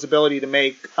Guardiola's ability to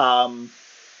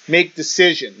make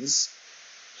decisions,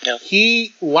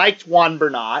 he liked Juan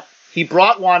Bernat. He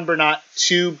brought Juan Bernat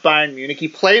to Bayern Munich. He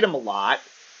played him a lot.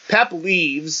 Pep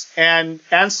leaves, and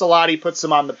Ancelotti puts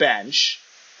him on the bench.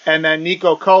 And then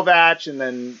Niko Kovac, and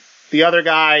then the other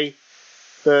guy,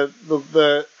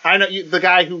 the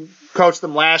guy who coached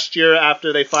them last year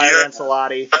after they fired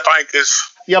Ancelotti.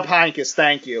 Jupp Heynckes,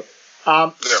 thank you.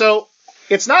 So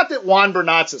it's not that Juan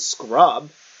Bernat's a scrub.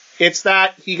 It's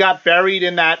that he got buried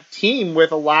in that team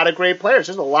with a lot of great players.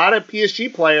 There's a lot of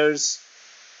PSG players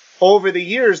over the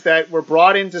years that were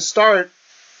brought in to start.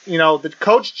 The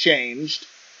coach changed,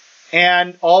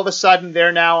 and all of a sudden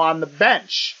they're now on the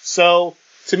bench. So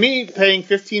to me, paying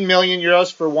 15 million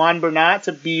euros for Juan Bernat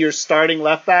to be your starting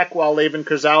left back while Layvin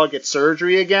Kurzawa gets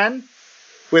surgery again,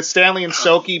 with Stanley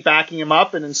Nsoki backing him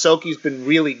up, and Nsoki's been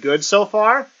really good so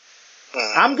far,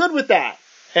 I'm good with that.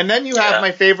 And then you have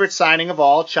my favorite signing of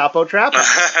all, Chapo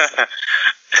Traphouse.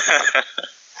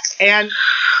 And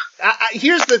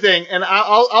here's the thing, and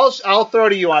I'll throw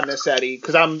to you on this, Eddie,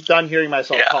 because I'm done hearing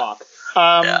myself talk.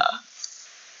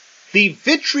 The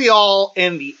vitriol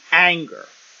and the anger,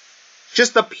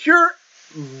 just the pure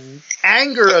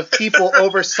anger of people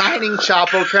over signing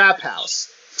Chapo Traphouse,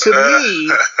 to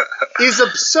me, is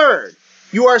absurd.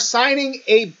 You are signing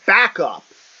a backup.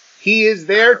 He is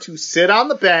there to sit on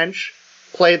the bench,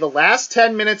 play the last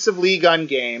 10 minutes of Ligue 1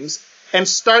 games, and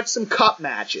start some cup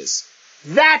matches.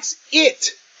 That's it.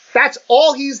 That's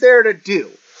all he's there to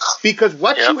do. Because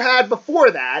what you had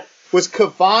before that was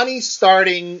Cavani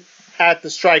starting at the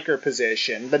striker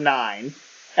position, the 9.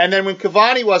 And then when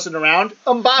Cavani wasn't around,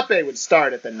 Mbappe would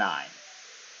start at the 9.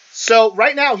 So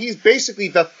right now he's basically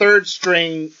the third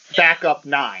string backup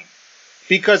 9.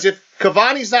 Because if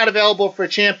Cavani's not available for a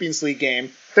Champions League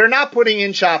game, they're not putting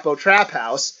in Chapo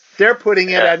Traphouse. They're putting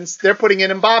in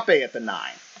Mbappe at the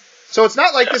 9. So it's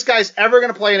not like this guy's ever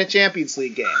going to play in a Champions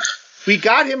League game. We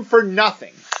got him for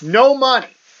nothing, no money,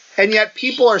 and yet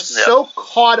people are so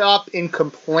caught up in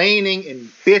complaining and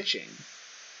bitching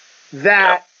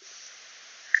that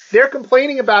they're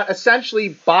complaining about essentially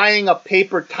buying a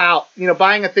paper towel,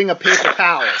 buying a thing of paper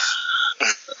towels.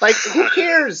 Like, who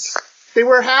cares? They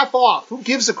were half off. Who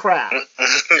gives a crap? They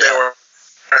were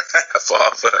half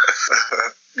off.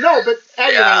 No, but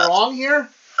Eddie, am I wrong here?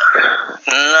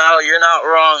 No, you're not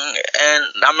wrong. And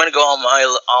I'm going to go on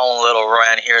my own little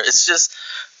rant here. It's just,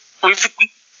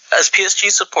 as PSG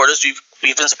supporters,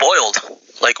 we've been spoiled.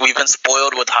 Like, we've been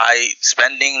spoiled with high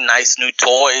spending, nice new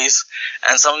toys,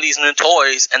 and some of these new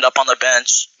toys end up on the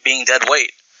bench being dead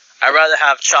weight. I'd rather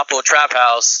have Chapo Trap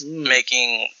House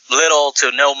making little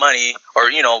to no money, or,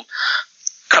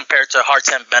 compared to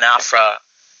Hartem Ben Afra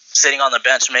sitting on the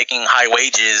bench making high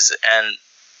wages and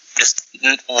just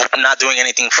not doing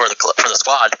anything for the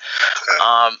squad.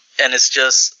 And it's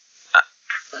just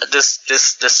this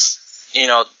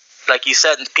like you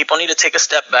said, people need to take a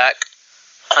step back,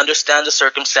 understand the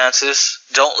circumstances.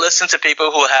 Don't listen to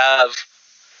people who have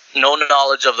no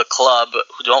knowledge of the club,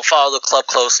 who don't follow the club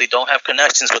closely, don't have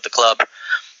connections with the club.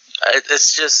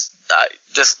 It's just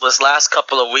this last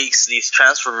couple of weeks, these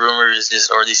transfer rumors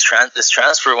this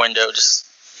transfer window just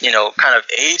kind of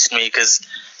aged me, because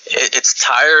it's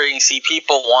tiring to see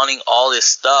people wanting all this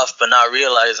stuff but not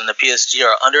realizing the PSG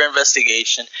are under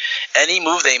investigation. Any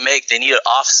move they make, they need to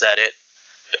offset it.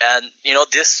 And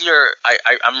this year,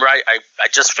 I'm right. I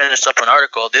just finished up an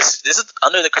article. This is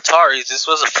under the Qataris. This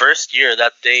was the first year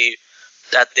that they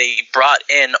brought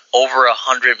in over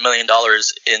 $100 million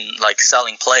in like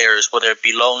selling players, whether it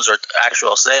be loans or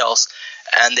actual sales,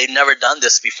 and they've never done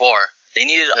this before. They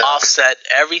needed to offset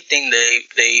everything. They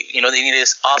needed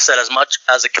to offset as much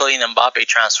as a Kylian Mbappe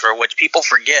transfer, which people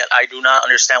forget. I do not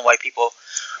understand why people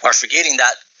are forgetting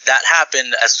that. That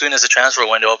happened as soon as the transfer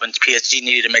window opened. PSG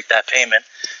needed to make that payment,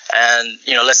 and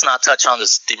let's not touch on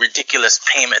the ridiculous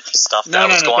payment stuff that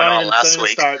was going on last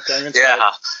week.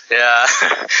 Yeah.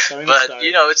 But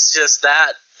it's just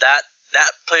that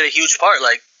played a huge part.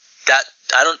 Like that,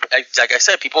 like I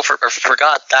said, people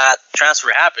forgot that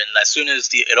transfer happened as soon as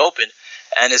it opened,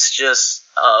 and it's just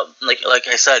like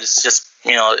I said, it's just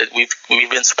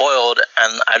we've been spoiled,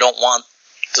 and I don't want.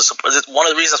 One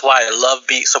of the reasons why I love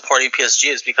supporting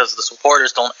PSG is because the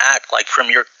supporters don't act like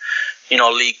Premier,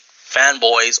 League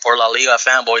fanboys or La Liga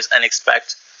fanboys and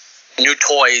expect new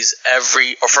toys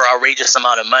for outrageous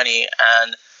amount of money.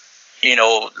 And we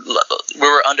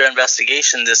were under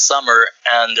investigation this summer,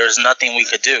 and there's nothing we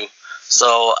could do.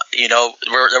 So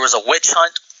there was a witch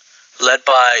hunt led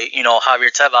by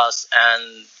Javier Tebas,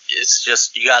 and it's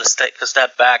just you got to take a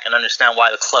step back and understand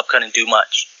why the club couldn't do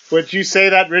much. Would you say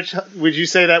that witch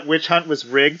hunt was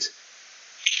rigged?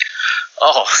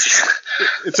 Oh,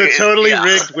 it's a totally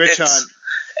rigged witch hunt.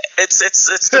 It's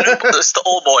the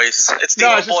old boys. It's the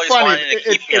old boys funny. wanting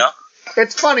to keep.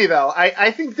 It's funny though.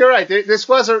 I think they're right. It is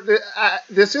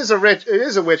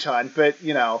a witch hunt, but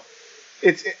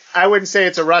I wouldn't say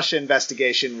it's a Russia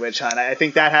investigation witch hunt. I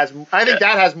think that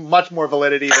has much more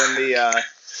validity than the.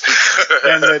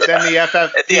 than the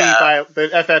FFP the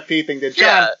FFP thing did.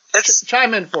 John,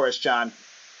 chime in for us, John.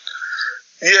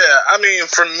 Yeah, I mean,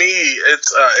 for me,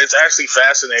 it's actually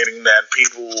fascinating that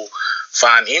people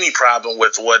find any problem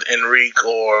with what Enrique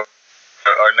or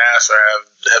Nasser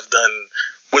have done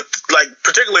with, like,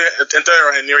 particularly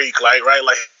Enrique, right?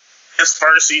 Like, his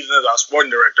first season as our sporting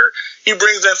director, he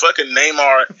brings in fucking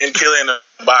Neymar and Kylian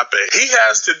Mbappe. He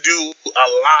has to do a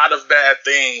lot of bad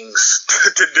things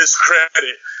to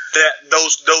discredit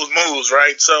those moves,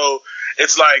 right? So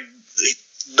it's like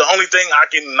the only thing I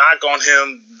can knock on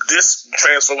him this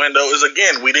transfer window is,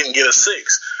 again, we didn't get a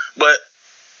 6, but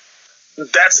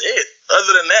that's it.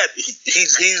 Other than that,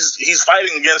 he's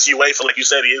fighting against UEFA, like you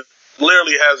said. He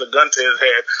literally has a gun to his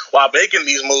head while making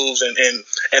these moves, and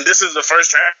this is the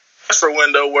first transfer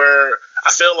window where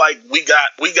I feel like we got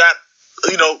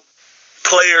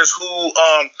players who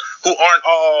aren't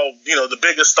all the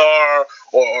biggest star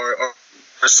or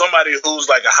somebody who's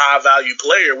like a high value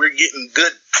player. We're getting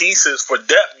good pieces for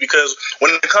depth, because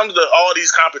when it comes to all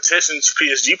these competitions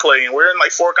PSG play in, we're in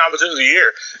like 4 competitions a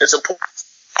year. It's important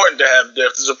to have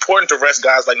depth. It's important to rest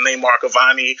guys like Neymar,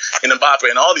 Cavani, and Mbappe,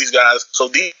 and all these guys. So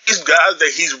these guys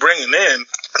that he's bringing in,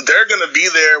 they're going to be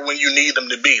there when you need them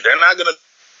to be. They're not going to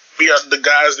be the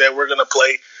guys that we're going to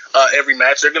play every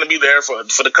match. They're going to be there for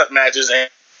the cut matches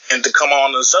and to come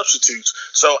on as substitutes.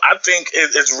 So I think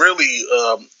it's really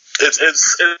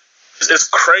it's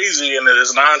crazy, and it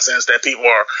is nonsense that people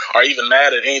are even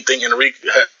mad at anything Enrique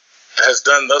has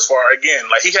done thus far. Again,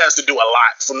 like, he has to do a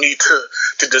lot for me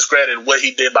to discredit what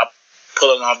he did by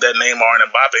pulling off that Neymar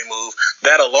and Mbappe move.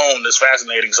 That alone is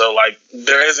fascinating. So, like,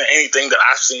 there isn't anything that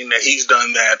I've seen that he's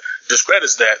done that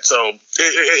discredits that. So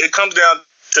it comes down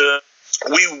to,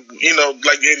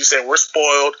 like Eddie said, we're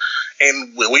spoiled,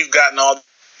 and we've gotten all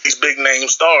these big name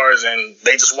stars, and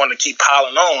they just want to keep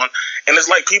piling on. And it's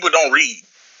like people don't read.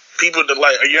 people that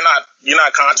like you're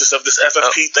not conscious of this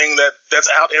FFP thing that's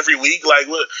out every week. Like,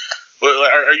 what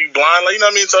are you blind? Like, you know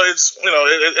what I mean? So it's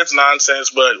it's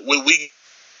nonsense, but we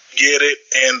get it,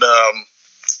 and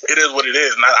it is what it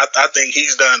is. And I think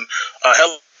he's done a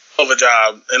hell of a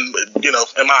job, and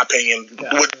in my opinion,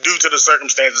 due to the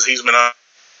circumstances he's been under.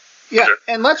 Yeah,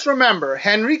 and let's remember,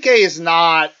 Henrique is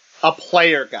not a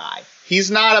player guy.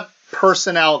 He's not a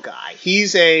personnel guy.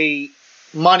 He's a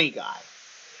money guy.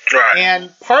 Right.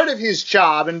 And part of his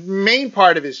job, and main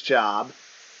part of his job,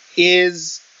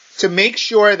 is to make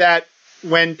sure that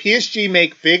when PSG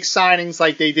make big signings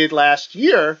like they did last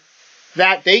year,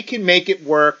 that they can make it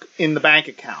work in the bank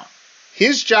account.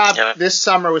 His job this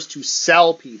summer was to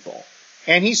sell people,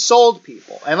 and he sold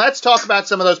people. And let's talk about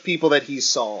some of those people that he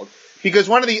sold. Because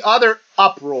one of the other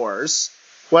uproars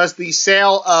was the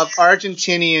sale of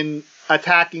Argentinian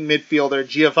attacking midfielder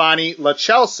Giovanni Lo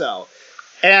Celso.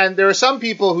 And there are some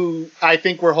people who I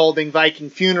think were holding Viking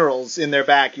funerals in their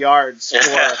backyards for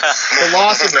the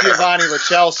loss of Giovanni Lo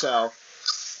Celso.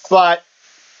 But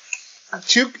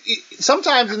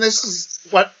sometimes, and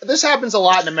this happens a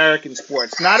lot in American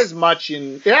sports, not as much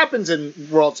it happens in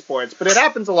world sports, but it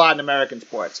happens a lot in American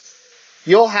sports.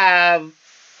 You'll have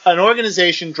an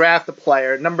organization draft a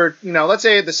player, let's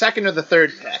say the second or the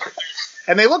third pick,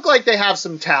 and they look like they have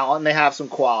some talent and they have some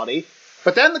quality,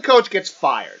 but then the coach gets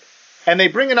fired, and they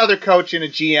bring another coach and a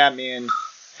GM in,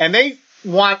 and they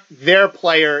want their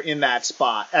player in that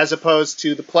spot as opposed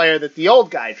to the player that the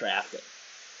old guy drafted.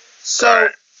 So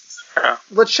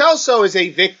Lo Celso is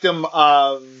a victim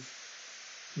of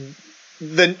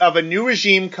a new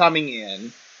regime coming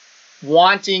in,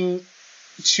 wanting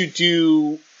to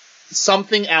do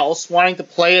something else, wanting to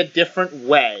play a different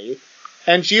way,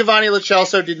 and Giovanni Lo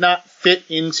Celso did not fit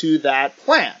into that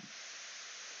plan.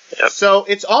 Yep. So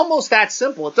it's almost that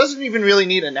simple. It doesn't even really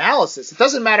need analysis. It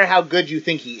doesn't matter how good you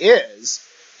think he is.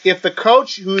 If the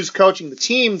coach who's coaching the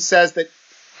team says that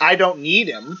I don't need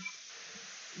him,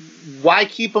 why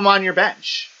keep him on your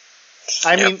bench?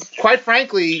 I mean, quite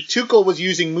frankly, Tuchel was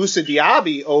using Moussa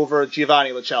Diaby over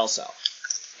Giovanni Lo Celso.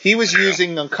 He was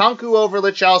using Nkunku over Lo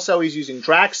Celso. He's using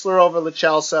Draxler over Lo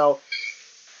Celso.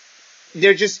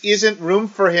 There just isn't room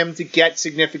for him to get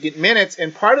significant minutes.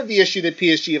 And part of the issue that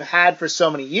PSG have had for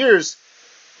so many years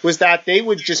was that they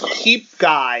would just keep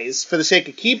guys for the sake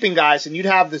of keeping guys, and you'd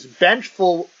have this bench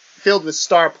filled with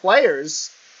star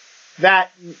players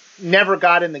that never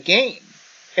got in the game.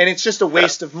 And it's just a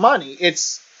waste of money.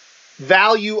 It's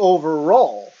value over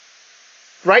role.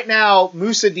 Right now,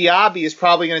 Moussa Diaby is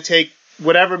probably going to take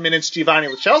whatever minutes Giovanni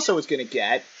Lo Celso is going to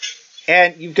get,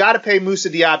 and you've got to pay Moussa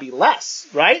Diaby less,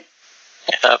 right?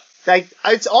 Yeah. Like,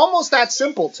 it's almost that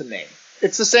simple to me.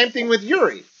 It's the same thing with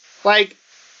Yuri. Like,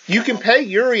 you can pay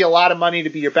Yuri a lot of money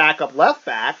to be your backup left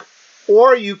back,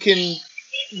 or you can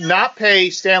not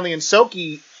pay Stanley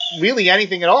Nsoki really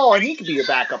anything at all, and he can be your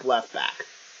backup left back.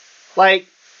 Like,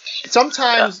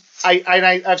 sometimes,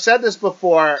 I've said this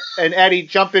before, and Eddie,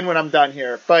 jump in when I'm done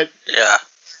here, but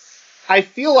I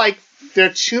feel like there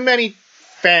are too many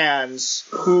fans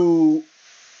who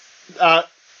how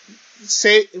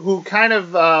do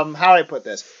I put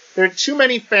this? There are too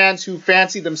many fans who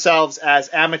fancy themselves as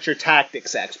amateur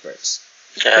tactics experts.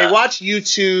 Yeah. They watch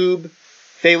YouTube,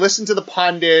 they listen to the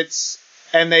pundits,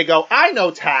 and they go, I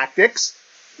know tactics.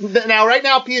 Now, right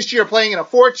now, PSG are playing in a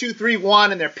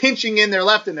 4-2-3-1, and they're pinching in their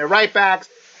left and their right backs,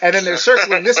 and then they're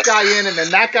circling this guy in, and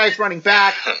then that guy's running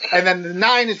back, and then the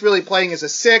 9 is really playing as a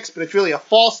 6, but it's really a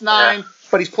false 9,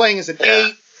 but he's playing as an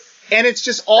 8. And it's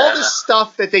just all this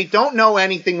stuff that they don't know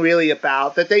anything really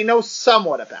about, that they know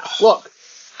somewhat about. Look,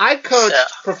 I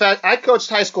coached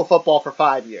high school football for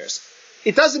 5 years.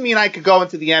 It doesn't mean I could go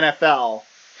into the NFL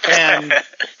and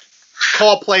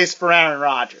call plays for Aaron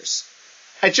Rodgers.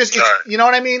 It's, you know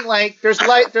what I mean? Like, there's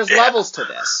levels to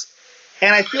this.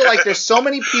 And I feel like there's so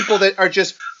many people that are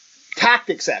just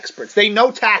tactics experts. They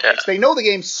know tactics. They know the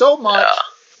game so much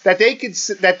that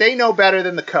they know better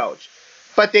than the coach.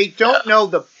 But they don't know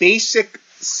the basic,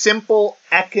 simple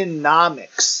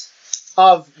economics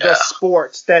of the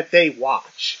sports that they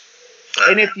watch.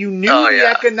 And if you knew the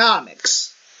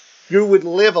economics, you would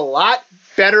live a lot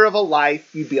better of a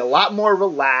life. You'd be a lot more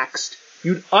relaxed.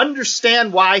 You'd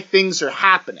understand why things are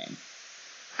happening.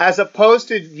 As opposed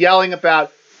to yelling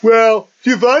about, well,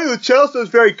 Giovanni Lo Celso is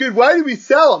very good. Why do we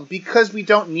sell him? Because we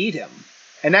don't need him.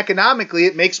 And economically,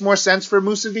 it makes more sense for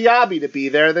Moussa Diaby to be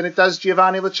there than it does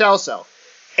Giovanni Lo Celso.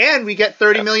 And we get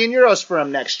 30 million euros for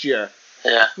him next year.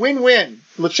 Yeah. Win-win.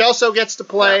 Lo Celso gets to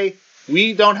play.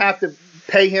 We don't have to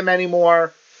pay him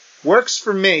anymore. Works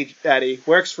for me, Eddie.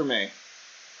 Works for me.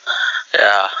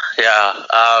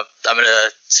 I'm gonna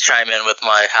chime in with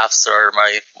my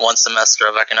my one semester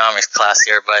of economics class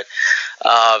here, but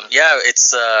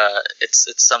it's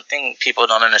something people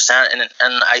don't understand,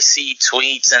 and I see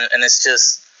tweets, and it's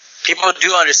just people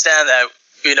do understand that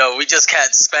we just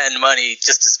can't spend money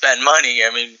just to spend money.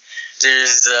 I mean,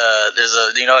 there's a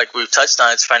like we've touched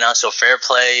on, it's financial fair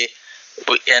play,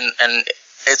 and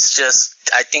it's just,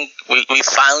 I think we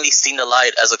finally seen the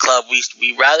light as a club.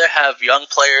 We rather have young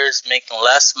players making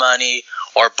less money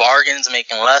or bargains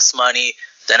making less money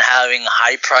than having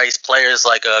high-priced players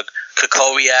like a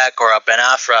Kukoviak or a Ben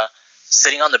Afra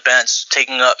sitting on the bench,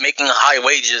 making high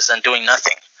wages and doing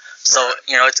nothing. So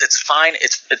it's fine.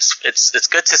 It's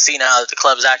good to see now that the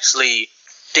club's actually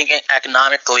thinking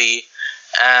economically,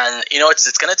 and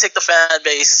it's going to take the fan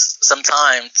base some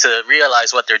time to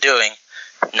realize what they're doing.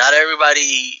 Not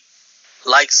everybody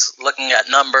likes looking at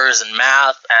numbers and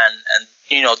math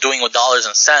and doing with dollars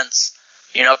and cents.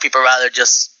 People rather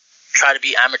just try to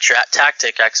be amateur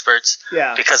tactic experts,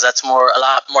 because that's a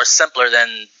lot more simpler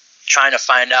than trying to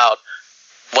find out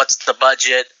what's the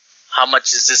budget, how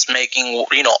much is this making,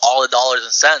 all the dollars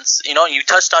and cents. You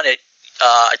touched on it,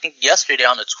 I think yesterday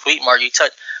on the tweet, Mark.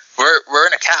 We're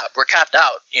in a cap. We're capped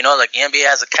out. Like the NBA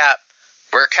has a cap.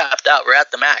 We're capped out. We're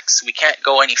at the max. We can't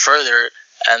go any further.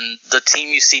 And the team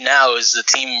you see now is the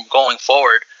team going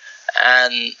forward,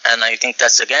 and I think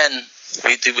that's, again,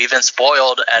 we've been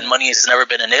spoiled, and money has never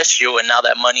been an issue. And now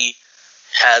that money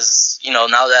has, now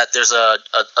that there's a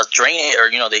drain, or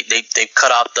they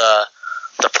cut out the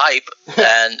pipe,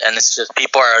 and it's just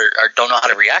people don't know how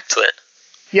to react to it.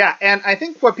 Yeah, and I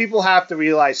think what people have to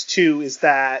realize too is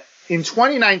that in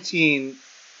 2019,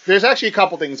 there's actually a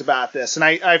couple things about this, and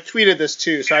I've tweeted this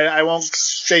too, so I won't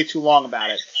stay too long about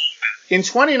it. In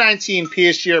 2019,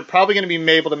 PSG are probably going to be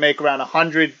able to make around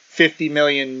 150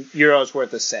 million euros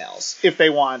worth of sales if they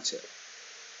want to.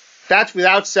 That's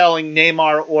without selling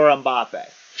Neymar or Mbappe.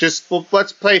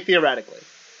 Let's play theoretically.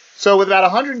 So with about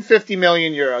 150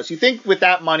 million euros, you think with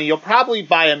that money you'll probably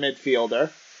buy a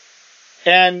midfielder,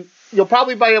 and you'll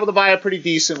probably be able to buy a pretty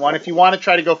decent one. If you want to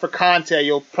try to go for Conte,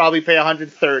 you'll probably pay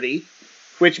 130,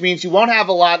 which means you won't have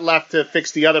a lot left to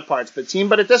fix the other parts of the team.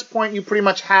 But at this point, you pretty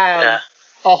much have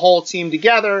a whole team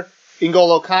together.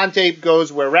 N'Golo Kante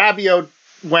goes where Rabiot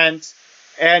went,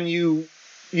 and you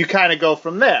kind of go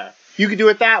from there. You could do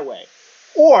it that way.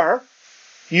 Or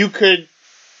you could,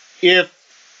 and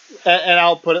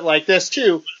I'll put it like this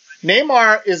too,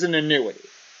 Neymar is an annuity.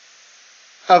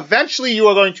 Eventually you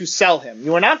are going to sell him.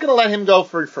 You are not going to let him go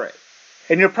for free.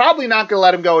 And you're probably not going to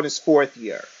let him go in his fourth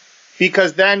year,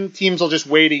 because then teams will just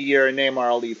wait a year and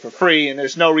Neymar will leave for free, and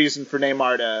there's no reason for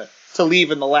Neymar to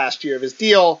leave in the last year of his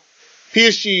deal.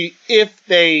 PSG, if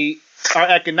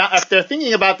they're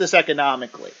thinking about this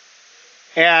economically,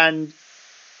 and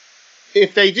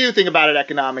if they do think about it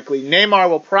economically, Neymar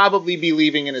will probably be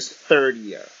leaving in his third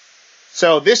year.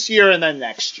 So this year and then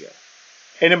next year.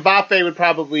 And Mbappe would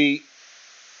probably,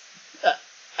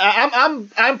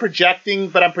 I'm projecting,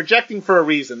 but I'm projecting for a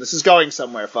reason. This is going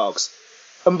somewhere, folks.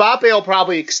 Mbappe will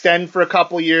probably extend for a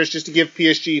couple years just to give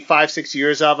PSG 5-6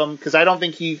 years of him, because I don't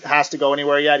think he has to go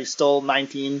anywhere yet. He's still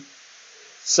 19.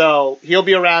 So he'll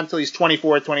be around until he's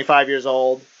 24, 25 years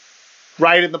old,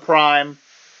 right in the prime.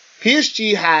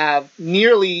 PSG have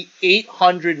nearly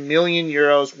 800 million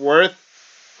euros worth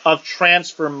of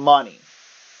transfer money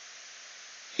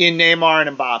in Neymar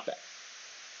and Mbappe.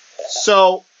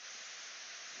 So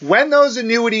when those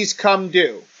annuities come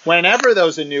due, whenever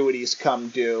those annuities come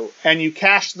due, and you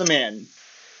cash them in,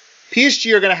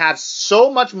 PSG are going to have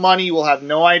so much money you will have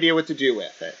no idea what to do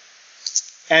with it.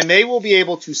 And they will be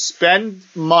able to spend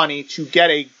money to get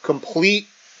a complete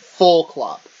full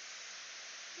club.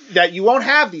 That you won't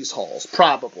have these holes,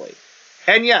 probably.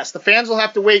 And yes, the fans will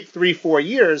have to wait 3-4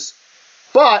 years,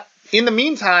 but in the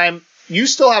meantime, you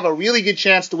still have a really good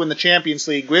chance to win the Champions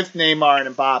League with Neymar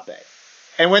and Mbappe.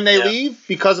 And when they leave,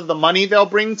 because of the money they'll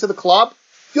bring to the club,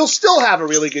 you'll still have a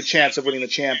really good chance of winning the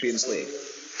Champions League.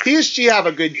 PSG have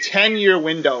a good 10-year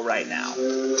window right now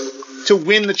to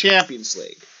win the Champions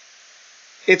League.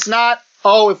 It's not,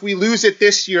 if we lose it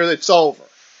this year, it's over.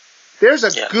 There's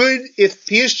a good, if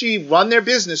PSG run their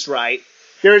business right,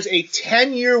 there's a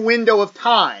 10-year window of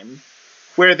time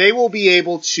where they will be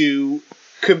able to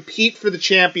compete for the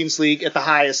Champions League at the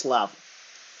highest level.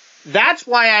 That's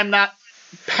why I'm not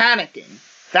panicking.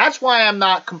 That's why I'm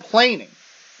not complaining.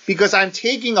 Because I'm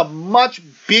taking a much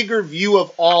bigger view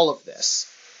of all of this.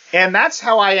 And that's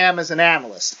how I am as an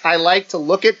analyst. I like to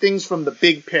look at things from the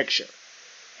big picture.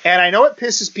 And I know it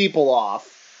pisses people off.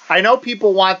 I know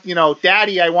people want,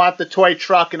 Daddy, I want the toy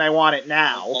truck and I want it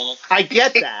now. I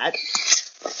get that.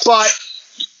 But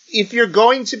if you're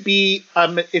going to be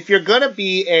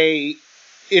a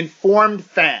informed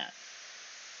fan,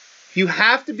 you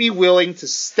have to be willing to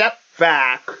step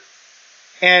back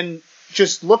and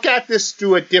just look at this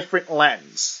through a different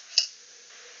lens.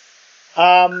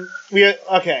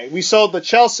 We sold Lo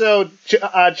Celso.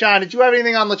 John, did you have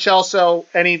anything on Lo Celso?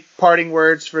 Any parting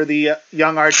words for the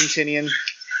young Argentinian?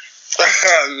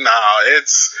 No,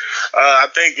 it's. I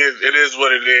think it is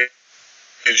what it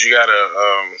is. You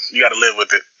gotta live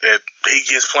with it. He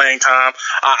gets playing time.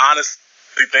 I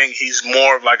honestly think he's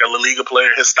more of like a La Liga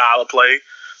player. His style of play.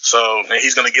 So and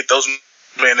he's gonna get those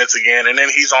minutes again, and then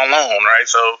he's on loan, right?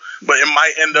 So, but it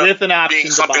might end up with an option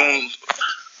being something.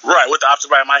 Right, with the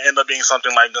option, it might end up being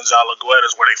something like Gonzalo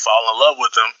Guedes, where they fall in love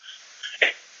with him,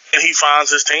 and he finds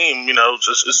his team.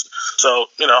 So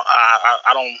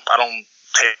I don't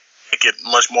take it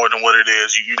much more than what it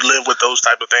is. You live with those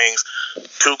type of things.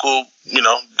 Tuchel,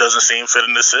 doesn't seem fit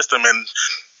in the system, and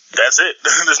that's it.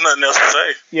 There's nothing else to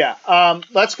say. Yeah.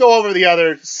 Let's go over the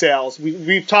other sales.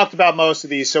 We've talked about most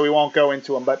of these, so we won't go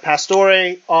into them. But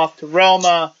Pastore off to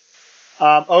Roma.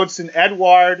 Odsonne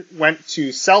Edouard went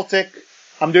to Celtic.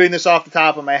 I'm doing this off the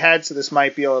top of my head, so this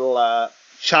might be a little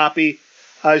choppy.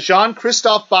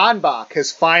 Jean-Christophe Baanbach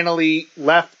has finally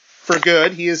left for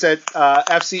good. He is at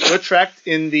FC Utrecht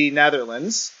in the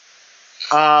Netherlands.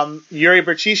 Yuri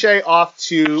Berchiche off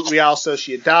to Real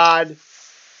Sociedad.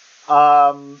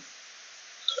 I'm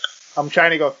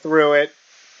trying to go through it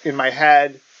in my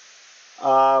head.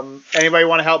 Anybody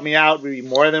want to help me out would be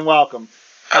more than welcome.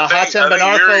 Hatem Ben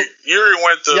Arfa. Yuri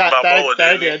went to Balboa,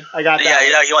 that I did. I got that.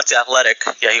 Yeah, he went to Athletic.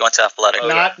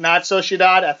 Not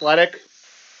Sociedad, Athletic.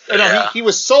 No, he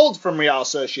was sold from Real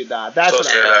Sociedad. That's what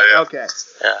I meant. Yeah. Okay.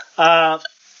 Yeah.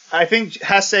 I think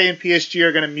Hesse and PSG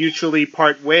are going to mutually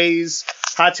part ways.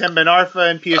 Hatem Ben Arfa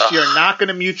and PSG are not going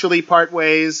to mutually part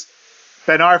ways.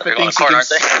 Ben Arfa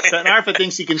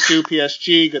thinks he can sue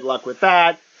PSG. Good luck with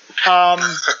that.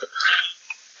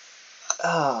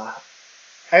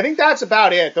 I think that's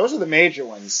about it. Those are the major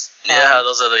ones. Yeah,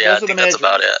 I think that's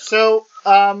about it. So,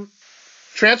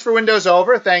 transfer window's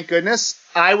over, thank goodness.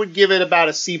 I would give it about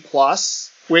a C+,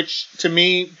 which to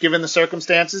me, given the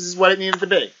circumstances, is what it needed to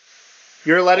be.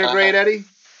 Your letter grade, Eddie?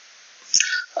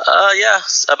 Yeah,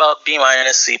 about B-,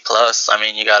 C+. I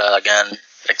mean, you gotta, again,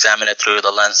 examine it through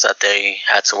the lens that they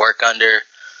had to work under.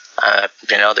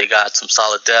 They got some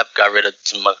solid depth, got rid of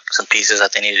some pieces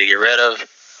that they needed to get rid of.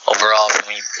 Overall, for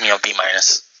me, B-.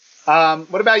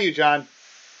 What about you, John?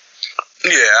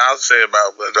 Yeah, I'll say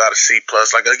about a C+.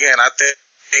 Like, again, I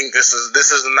think this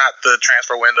is not the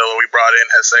transfer window where we brought in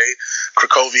Hesse,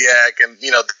 Krakowiak, and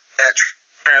that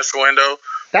transfer window.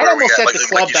 That almost set the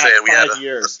club back 5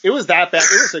 years. It was that bad. It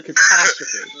was a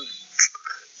catastrophe.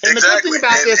 And the good thing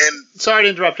about this, sorry to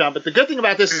interrupt, John, but the good thing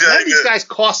about this is none of these guys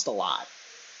cost a lot.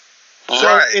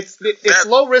 So it's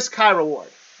low risk, high reward.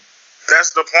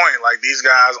 That's the point. Like, these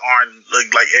guys aren't,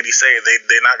 like Eddie said,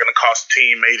 they're not going to cost the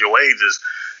team major wages.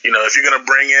 If you're going to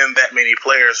bring in that many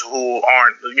players who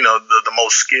aren't, the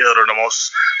most skilled or the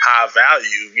most high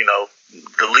value,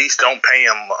 the least don't pay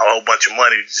them a whole bunch of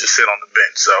money to just sit on the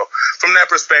bench. So from that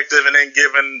perspective, and then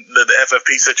given the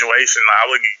FFP situation, I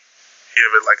would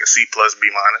give it like a C+,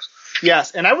 B-.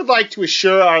 Yes, and I would like to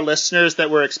assure our listeners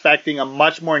that we're expecting a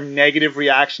much more negative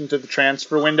reaction to the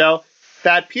transfer window.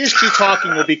 That PSG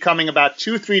Talking will be coming about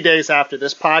 2-3 days after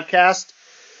this podcast.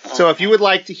 So if you would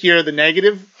like to hear the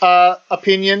negative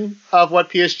opinion of what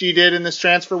PSG did in this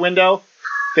transfer window,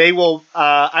 they will,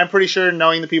 I'm pretty sure,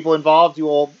 knowing the people involved, you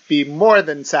will be more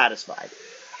than satisfied.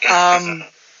 All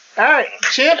right,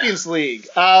 Champions League.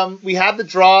 We had the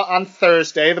draw on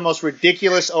Thursday, the most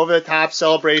ridiculous, over-the-top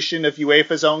celebration of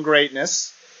UEFA's own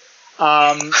greatness.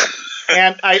 And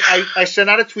I sent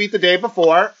out a tweet the day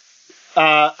before.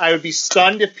 I would be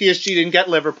stunned if PSG didn't get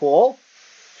Liverpool.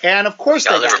 And, of course,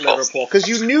 they got Liverpool, because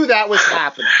you knew that was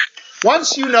happening.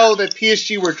 Once you know that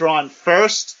PSG were drawn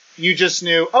first, you just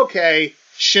knew, okay,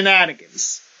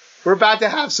 shenanigans. We're about to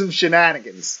have some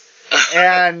shenanigans.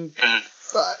 And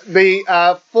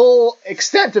the full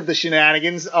extent of the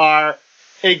shenanigans are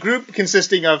a group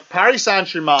consisting of Paris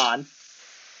Saint-Germain,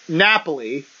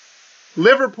 Napoli,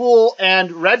 Liverpool,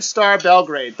 and Red Star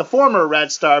Belgrade, the former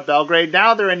Red Star Belgrade.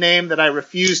 Now they're a name that I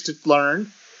refuse to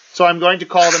learn, so I'm going to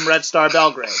call them Red Star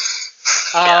Belgrade.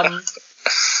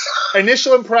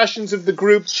 Initial impressions of the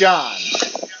group, John?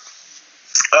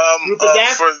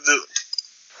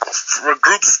 For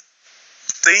Group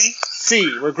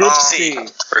C? We're Group C.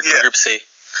 Group C.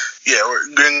 Yeah, we're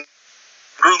in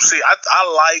Group C. I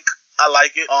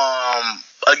like it.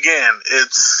 Again,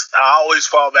 I always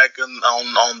fall back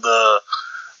on the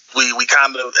we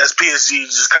kind of, as PSG,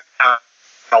 just kind of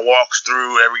walks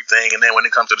through everything, and then when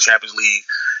it comes to the Champions League,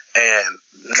 and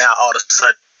now all of a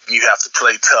sudden you have to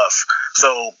play tough.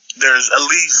 So there's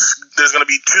going to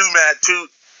be two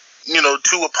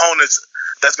opponents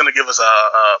that's going to give us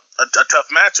a tough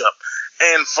matchup.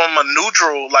 And from a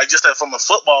neutral, like just from a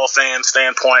football fan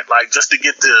standpoint, like just to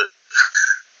get to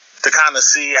kind of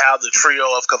see how the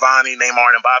trio of Cavani,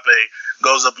 Neymar, and Mbappe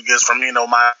goes up against Firmino,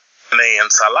 Mane,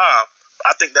 and Salah,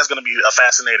 I think that's going to be a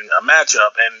fascinating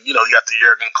matchup. And, you got the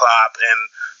Jurgen Klopp and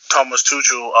Thomas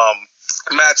Tuchel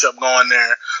matchup going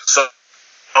there. So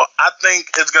I think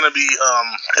it's going to be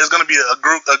a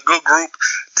good group.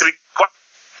 To be quite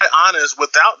honest,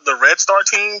 without the Red Star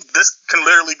team, this can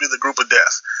literally be the group of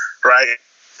death, right?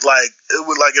 Like it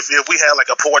would, like if we had like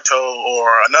a Porto or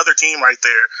another team right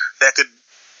there that could,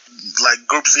 like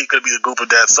Group C could be the group of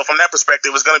death. So from that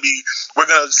perspective, we're going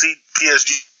to see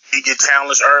PSG get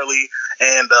challenged early,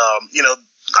 and I'm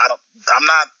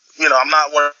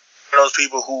not one of those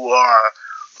people who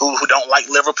don't like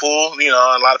Liverpool.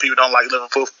 A lot of people don't like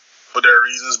Liverpool for their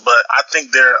reasons, but I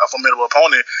think they're a formidable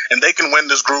opponent, and they can win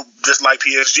this group just like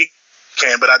PSG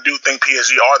can. But I do think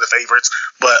PSG are the favorites.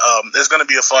 But it's going to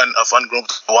be a fun group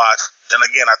to watch. And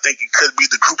again, I think it could be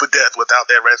the group of death without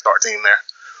that Red Star team there.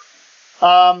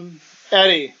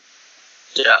 Eddie.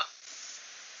 Yeah.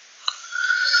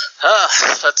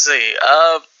 Let's see.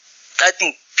 I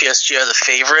think PSG are the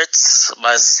favorites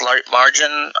by a slight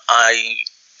margin. I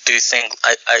do think,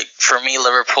 for me,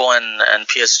 Liverpool and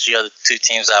PSG are the two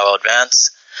teams that will advance.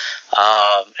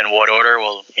 In what order?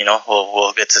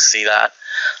 We'll get to see that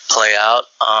play out.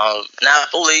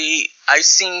 Napoli, I've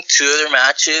seen two other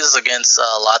matches against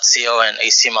Lazio and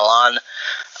AC Milan.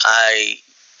 I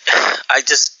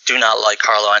just do not like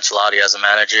Carlo Ancelotti as a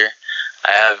manager.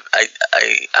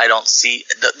 I don't see.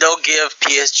 They'll give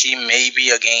PSG maybe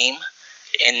a game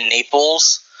in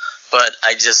Naples, but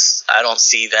I don't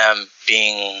see them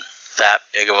being that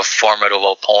big of a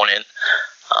formidable opponent.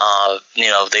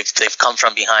 They've come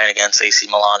from behind against AC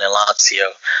Milan and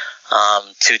Lazio,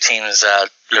 two teams that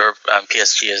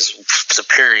PSG is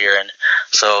superior in,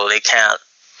 so they can't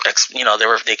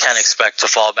expect to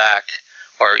fall back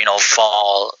or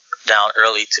fall down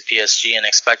early to PSG and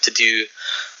expect to do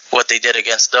what they did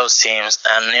against those teams.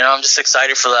 And I'm just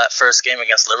excited for that first game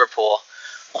against Liverpool.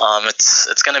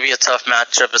 It's going to be a tough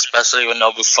matchup, especially with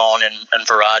no Buffon and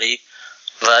Verratti.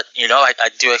 But I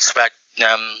do expect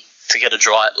them to get a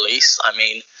draw at least. I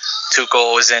mean,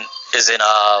 Tuchel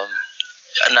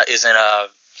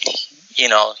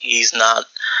he's not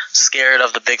scared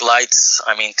of the big lights.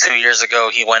 I mean, 2 years ago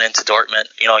he went into Dortmund.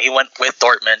 He went with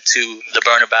Dortmund to the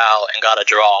Bernabeu and got a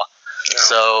draw. Yeah.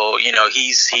 So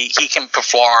he can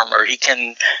perform, or he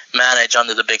can manage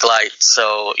under the big light.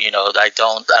 So I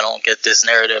don't get this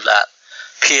narrative that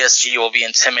PSG will be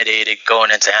intimidated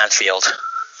going into Anfield.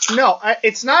 No,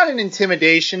 it's not an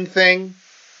intimidation thing.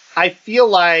 I feel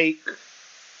like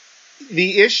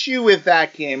the issue with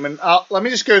that game, and let me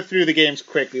just go through the games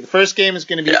quickly. The first game is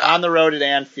going to be on the road at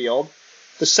Anfield.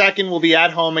 The second will be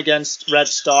at home against Red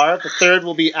Star. The third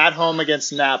will be at home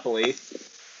against Napoli.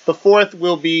 The fourth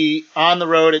will be on the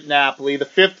road at Napoli. The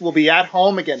fifth will be at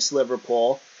home against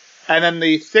Liverpool. And then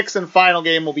the sixth and final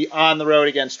game will be on the road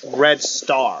against Red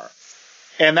Star.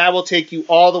 And that will take you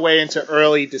all the way into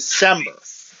early December.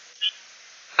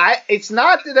 It's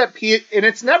not that and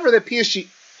it's never that PSG,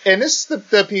 and this is the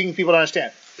thing people don't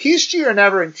understand. PSG are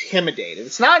never intimidated.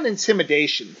 It's not an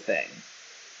intimidation thing.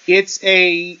 It's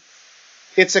a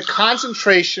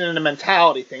concentration and a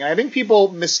mentality thing. I think people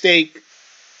mistake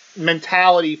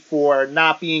mentality for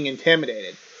not being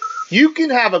intimidated. You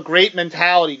can have a great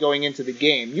mentality going into the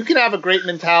game. You can have a great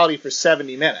mentality for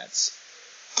 70 minutes.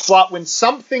 But when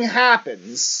something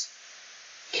happens,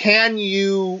 can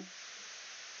you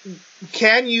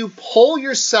pull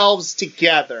yourselves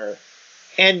together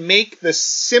and make the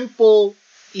simple,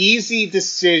 easy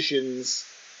decisions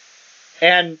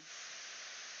and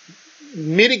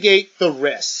mitigate the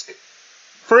risk?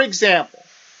 For example,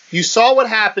 you saw what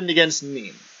happened against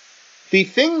Nîmes. The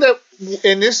thing that,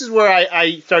 and this is where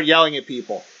I start yelling at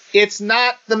people, it's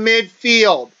not the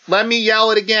midfield. Let me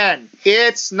yell it again.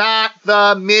 It's not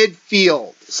the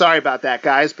midfield. Sorry about that,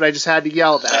 guys, but I just had to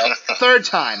yell that. Third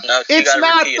time. No, it's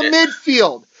not the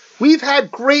midfield. We've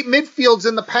had great midfields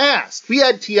in the past. We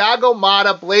had Thiago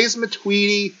Motta, Blaise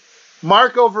Matuidi,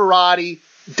 Marco Verratti,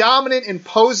 dominant,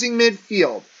 imposing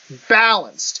midfield,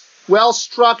 balanced,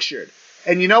 well-structured.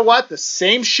 And you know what? The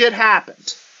same shit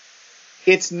happened.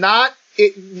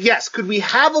 Yes, could we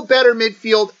have a better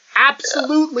midfield?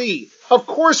 Absolutely. Yeah. Of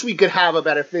course we could have a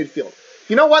better midfield.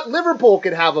 You know what? Liverpool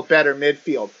could have a better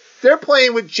midfield. They're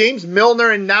playing with James Milner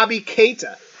and Naby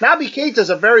Keita. Naby Keita's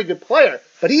a very good player,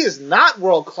 but he is not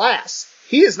world class.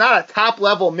 He is not a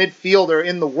top-level midfielder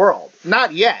in the world.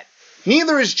 Not yet.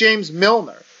 Neither is James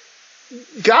Milner.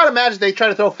 God, imagine they try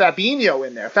to throw Fabinho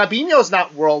in there. Fabinho's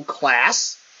not world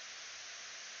class.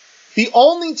 The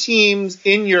only teams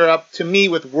in Europe, to me,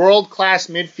 with world-class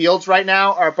midfields right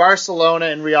now are Barcelona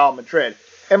and Real Madrid.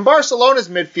 And Barcelona's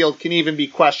midfield can even be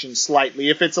questioned slightly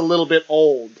if it's a little bit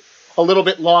old, a little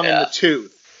bit long in the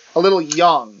tooth, a little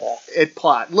young at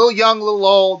plot. A little young, a little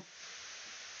old.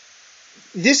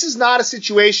 This is not a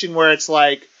situation where it's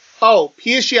like, oh,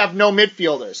 PSG have no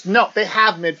midfielders. No, they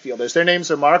have midfielders. Their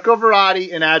names are Marco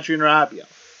Verratti and Adrien Rabiot.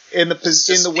 In the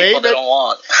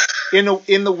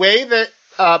way that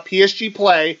PSG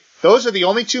play, those are the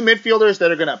only two midfielders that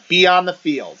are going to be on the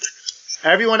field.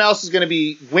 Everyone else is going to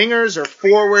be wingers or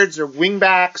forwards or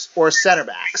wingbacks or center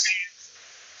backs.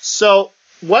 So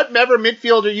whatever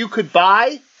midfielder you could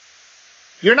buy,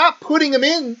 you're not putting them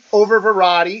in over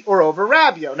Verratti or over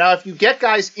Rabiot. Now, if you get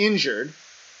guys injured,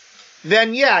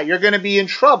 then yeah, you're going to be in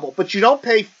trouble. But you don't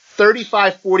pay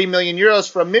 35, 40 million euros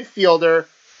for a midfielder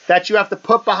that you have to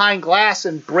put behind glass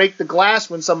and break the glass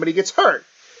when somebody gets hurt.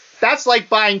 That's like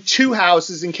buying two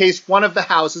houses in case one of the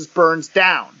houses burns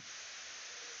down.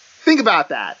 Think about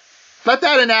that. Let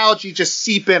that analogy just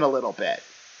seep in a little bit.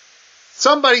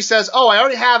 Somebody says, oh, I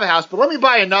already have a house, but let me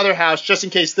buy another house just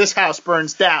in case this house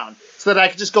burns down so that I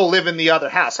can just go live in the other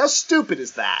house. How stupid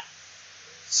is that?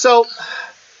 So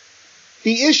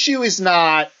the issue is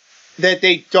not that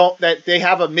they don't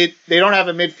have a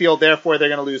midfield, therefore they're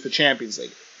going to lose the Champions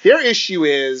League. Their issue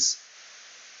is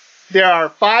there are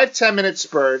 5-10 minute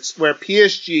spurts where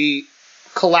PSG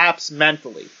collapse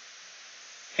mentally.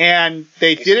 And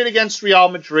they did it against Real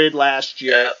Madrid last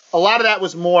year. Yeah. A lot of that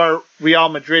was more Real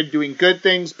Madrid doing good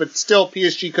things, but still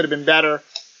PSG could have been better.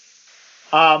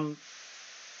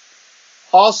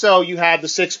 Also, you had the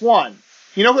 6-1.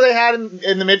 You know who they had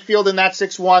in the midfield in that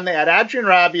 6-1? They had Adrien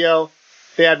Rabiot,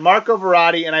 they had Marco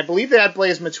Verratti, and I believe they had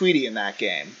Blaise Matuidi in that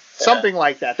game. Yeah. Something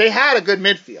like that. They had a good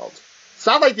midfield. It's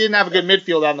not like they didn't have a good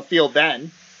midfield on the field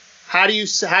then. How do you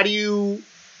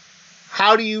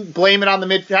blame it on the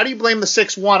midfield? How do you blame the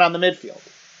 6-1 on the midfield?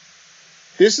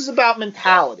 This is about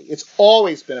mentality. It's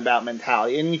always been about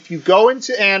mentality. And if you go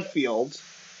into Anfield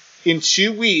in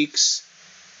 2 weeks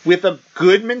with a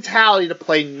good mentality to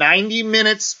play 90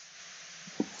 minutes,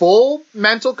 full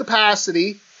mental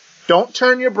capacity, don't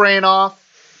turn your brain off,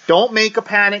 don't make a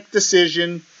panic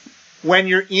decision. When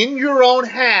you're in your own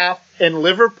half and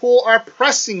Liverpool are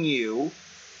pressing you,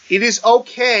 it is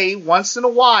okay once in a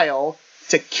while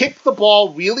to kick the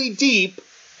ball really deep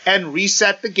and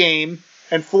reset the game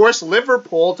and force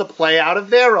Liverpool to play out of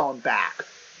their own back.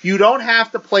 You don't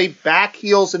have to play back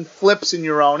heels and flips in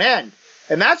your own end.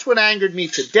 And that's what angered me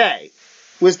today,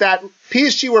 was that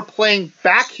PSG were playing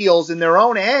back heels in their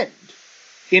own end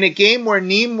in a game where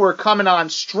Nîmes were coming on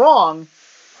strong,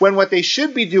 when what they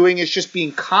should be doing is just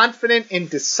being confident and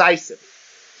decisive.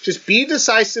 Just be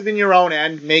decisive in your own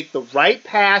end, make the right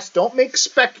pass, don't make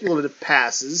speculative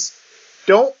passes,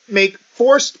 don't make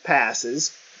forced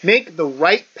passes, make the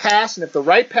right pass, and if the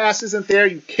right pass isn't there,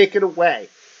 you kick it away.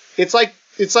 It's like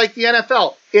the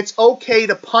NFL. It's okay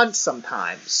to punt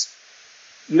sometimes.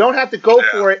 You don't have to go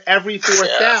for it every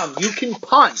fourth down. You can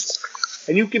punt,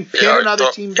 and you can pin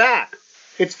another team back.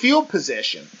 It's field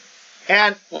position.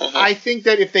 And I think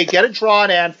that if they get a draw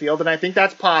at Anfield, and I think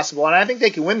that's possible, and I think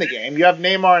they can win the game. You have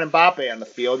Neymar and Mbappe on the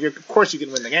field. Of course you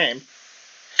can win the game.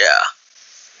 Yeah.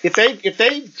 If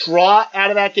they draw out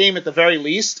of that game at the very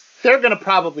least, they're going to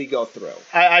probably go through.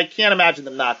 I can't imagine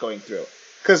them not going through.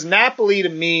 Because Napoli, to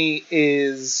me,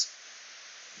 is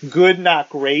good, not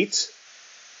great.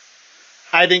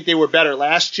 I think they were better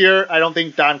last year. I don't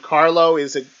think Don Carlo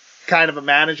is a kind of a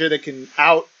manager that can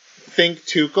outthink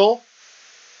Tuchel.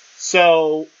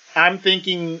 So I'm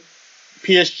thinking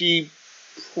PSG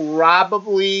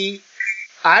probably,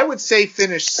 I would say,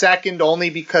 finish second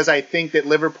only because I think that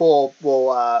Liverpool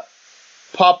will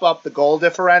pop up the goal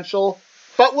differential.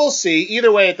 But we'll see.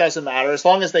 Either way, it doesn't matter as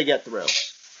long as they get through.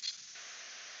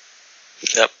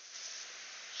 Yep.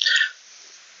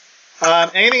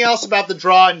 Anything else about the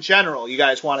draw in general you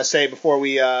guys want to say before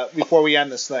we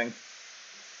end this thing?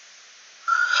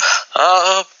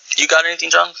 You got anything,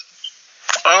 John?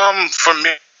 For me,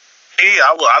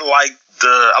 I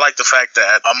like the fact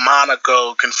that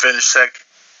Monaco can finish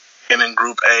second in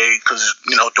Group A because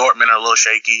Dortmund are a little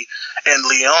shaky, and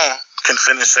Lyon can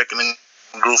finish second in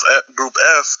Group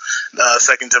F,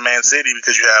 second to Man City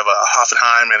because you have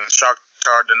Hoffenheim and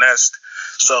Shakhtar Donetsk.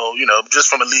 So just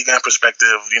from a Ligue 1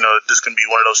 perspective, this can be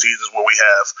one of those seasons where we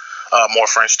have more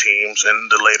French teams in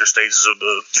the later stages of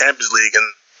the Champions League,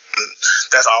 and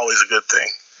that's always a good thing.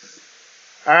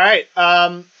 All right.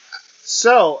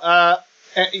 So,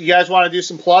 you guys want to do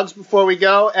some plugs before we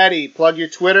go? Eddie, plug your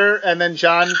Twitter, and then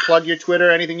John, plug your Twitter,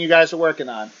 anything you guys are working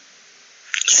on.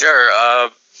 Sure.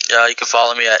 You can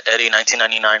follow me at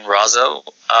Eddie1999Razzo.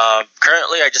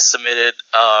 Currently, I just submitted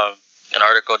an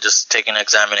article just taking an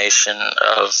examination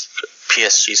of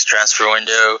PSG's transfer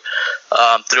window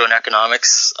through an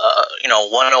economics,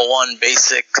 101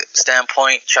 basic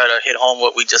standpoint, try to hit home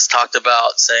what we just talked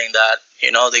about, saying that,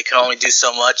 they can only do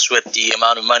so much with the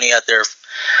amount of money at their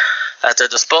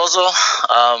disposal.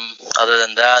 Other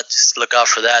than that, just look out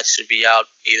for that. It should be out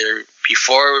either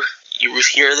before you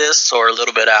hear this or a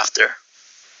little bit after.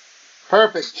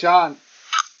 Perfect. John.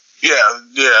 Yeah.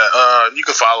 You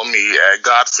can follow me at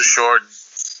God for Short,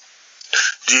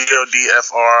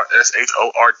 GODFRSHORT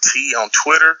on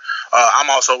Twitter. I'm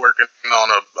also working on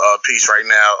a piece right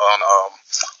now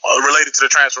on related to the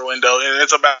transfer window, and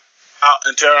it's about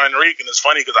Antero Henrique. And it's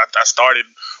funny because I started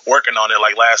working on it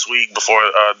like last week before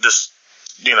this,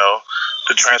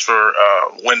 the transfer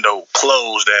window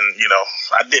closed, and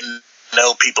I didn't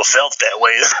know people felt that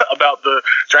way about the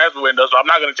transfer window, so I'm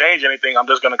not going to change anything. I'm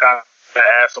just going to kind of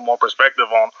add some more perspective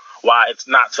on why it's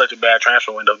not such a bad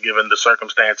transfer window given the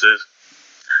circumstances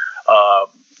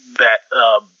that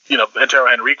Antero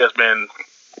Henrique has been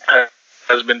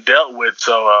dealt with.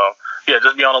 So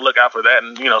just be on the lookout for that,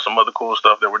 and some other cool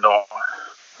stuff that we're doing.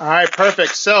 All right,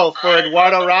 perfect. So for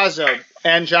Eduardo Razzo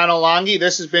and John Olanghi,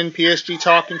 this has been PSG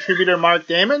Talk contributor Mark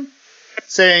Damon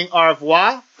saying au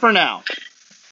revoir for now.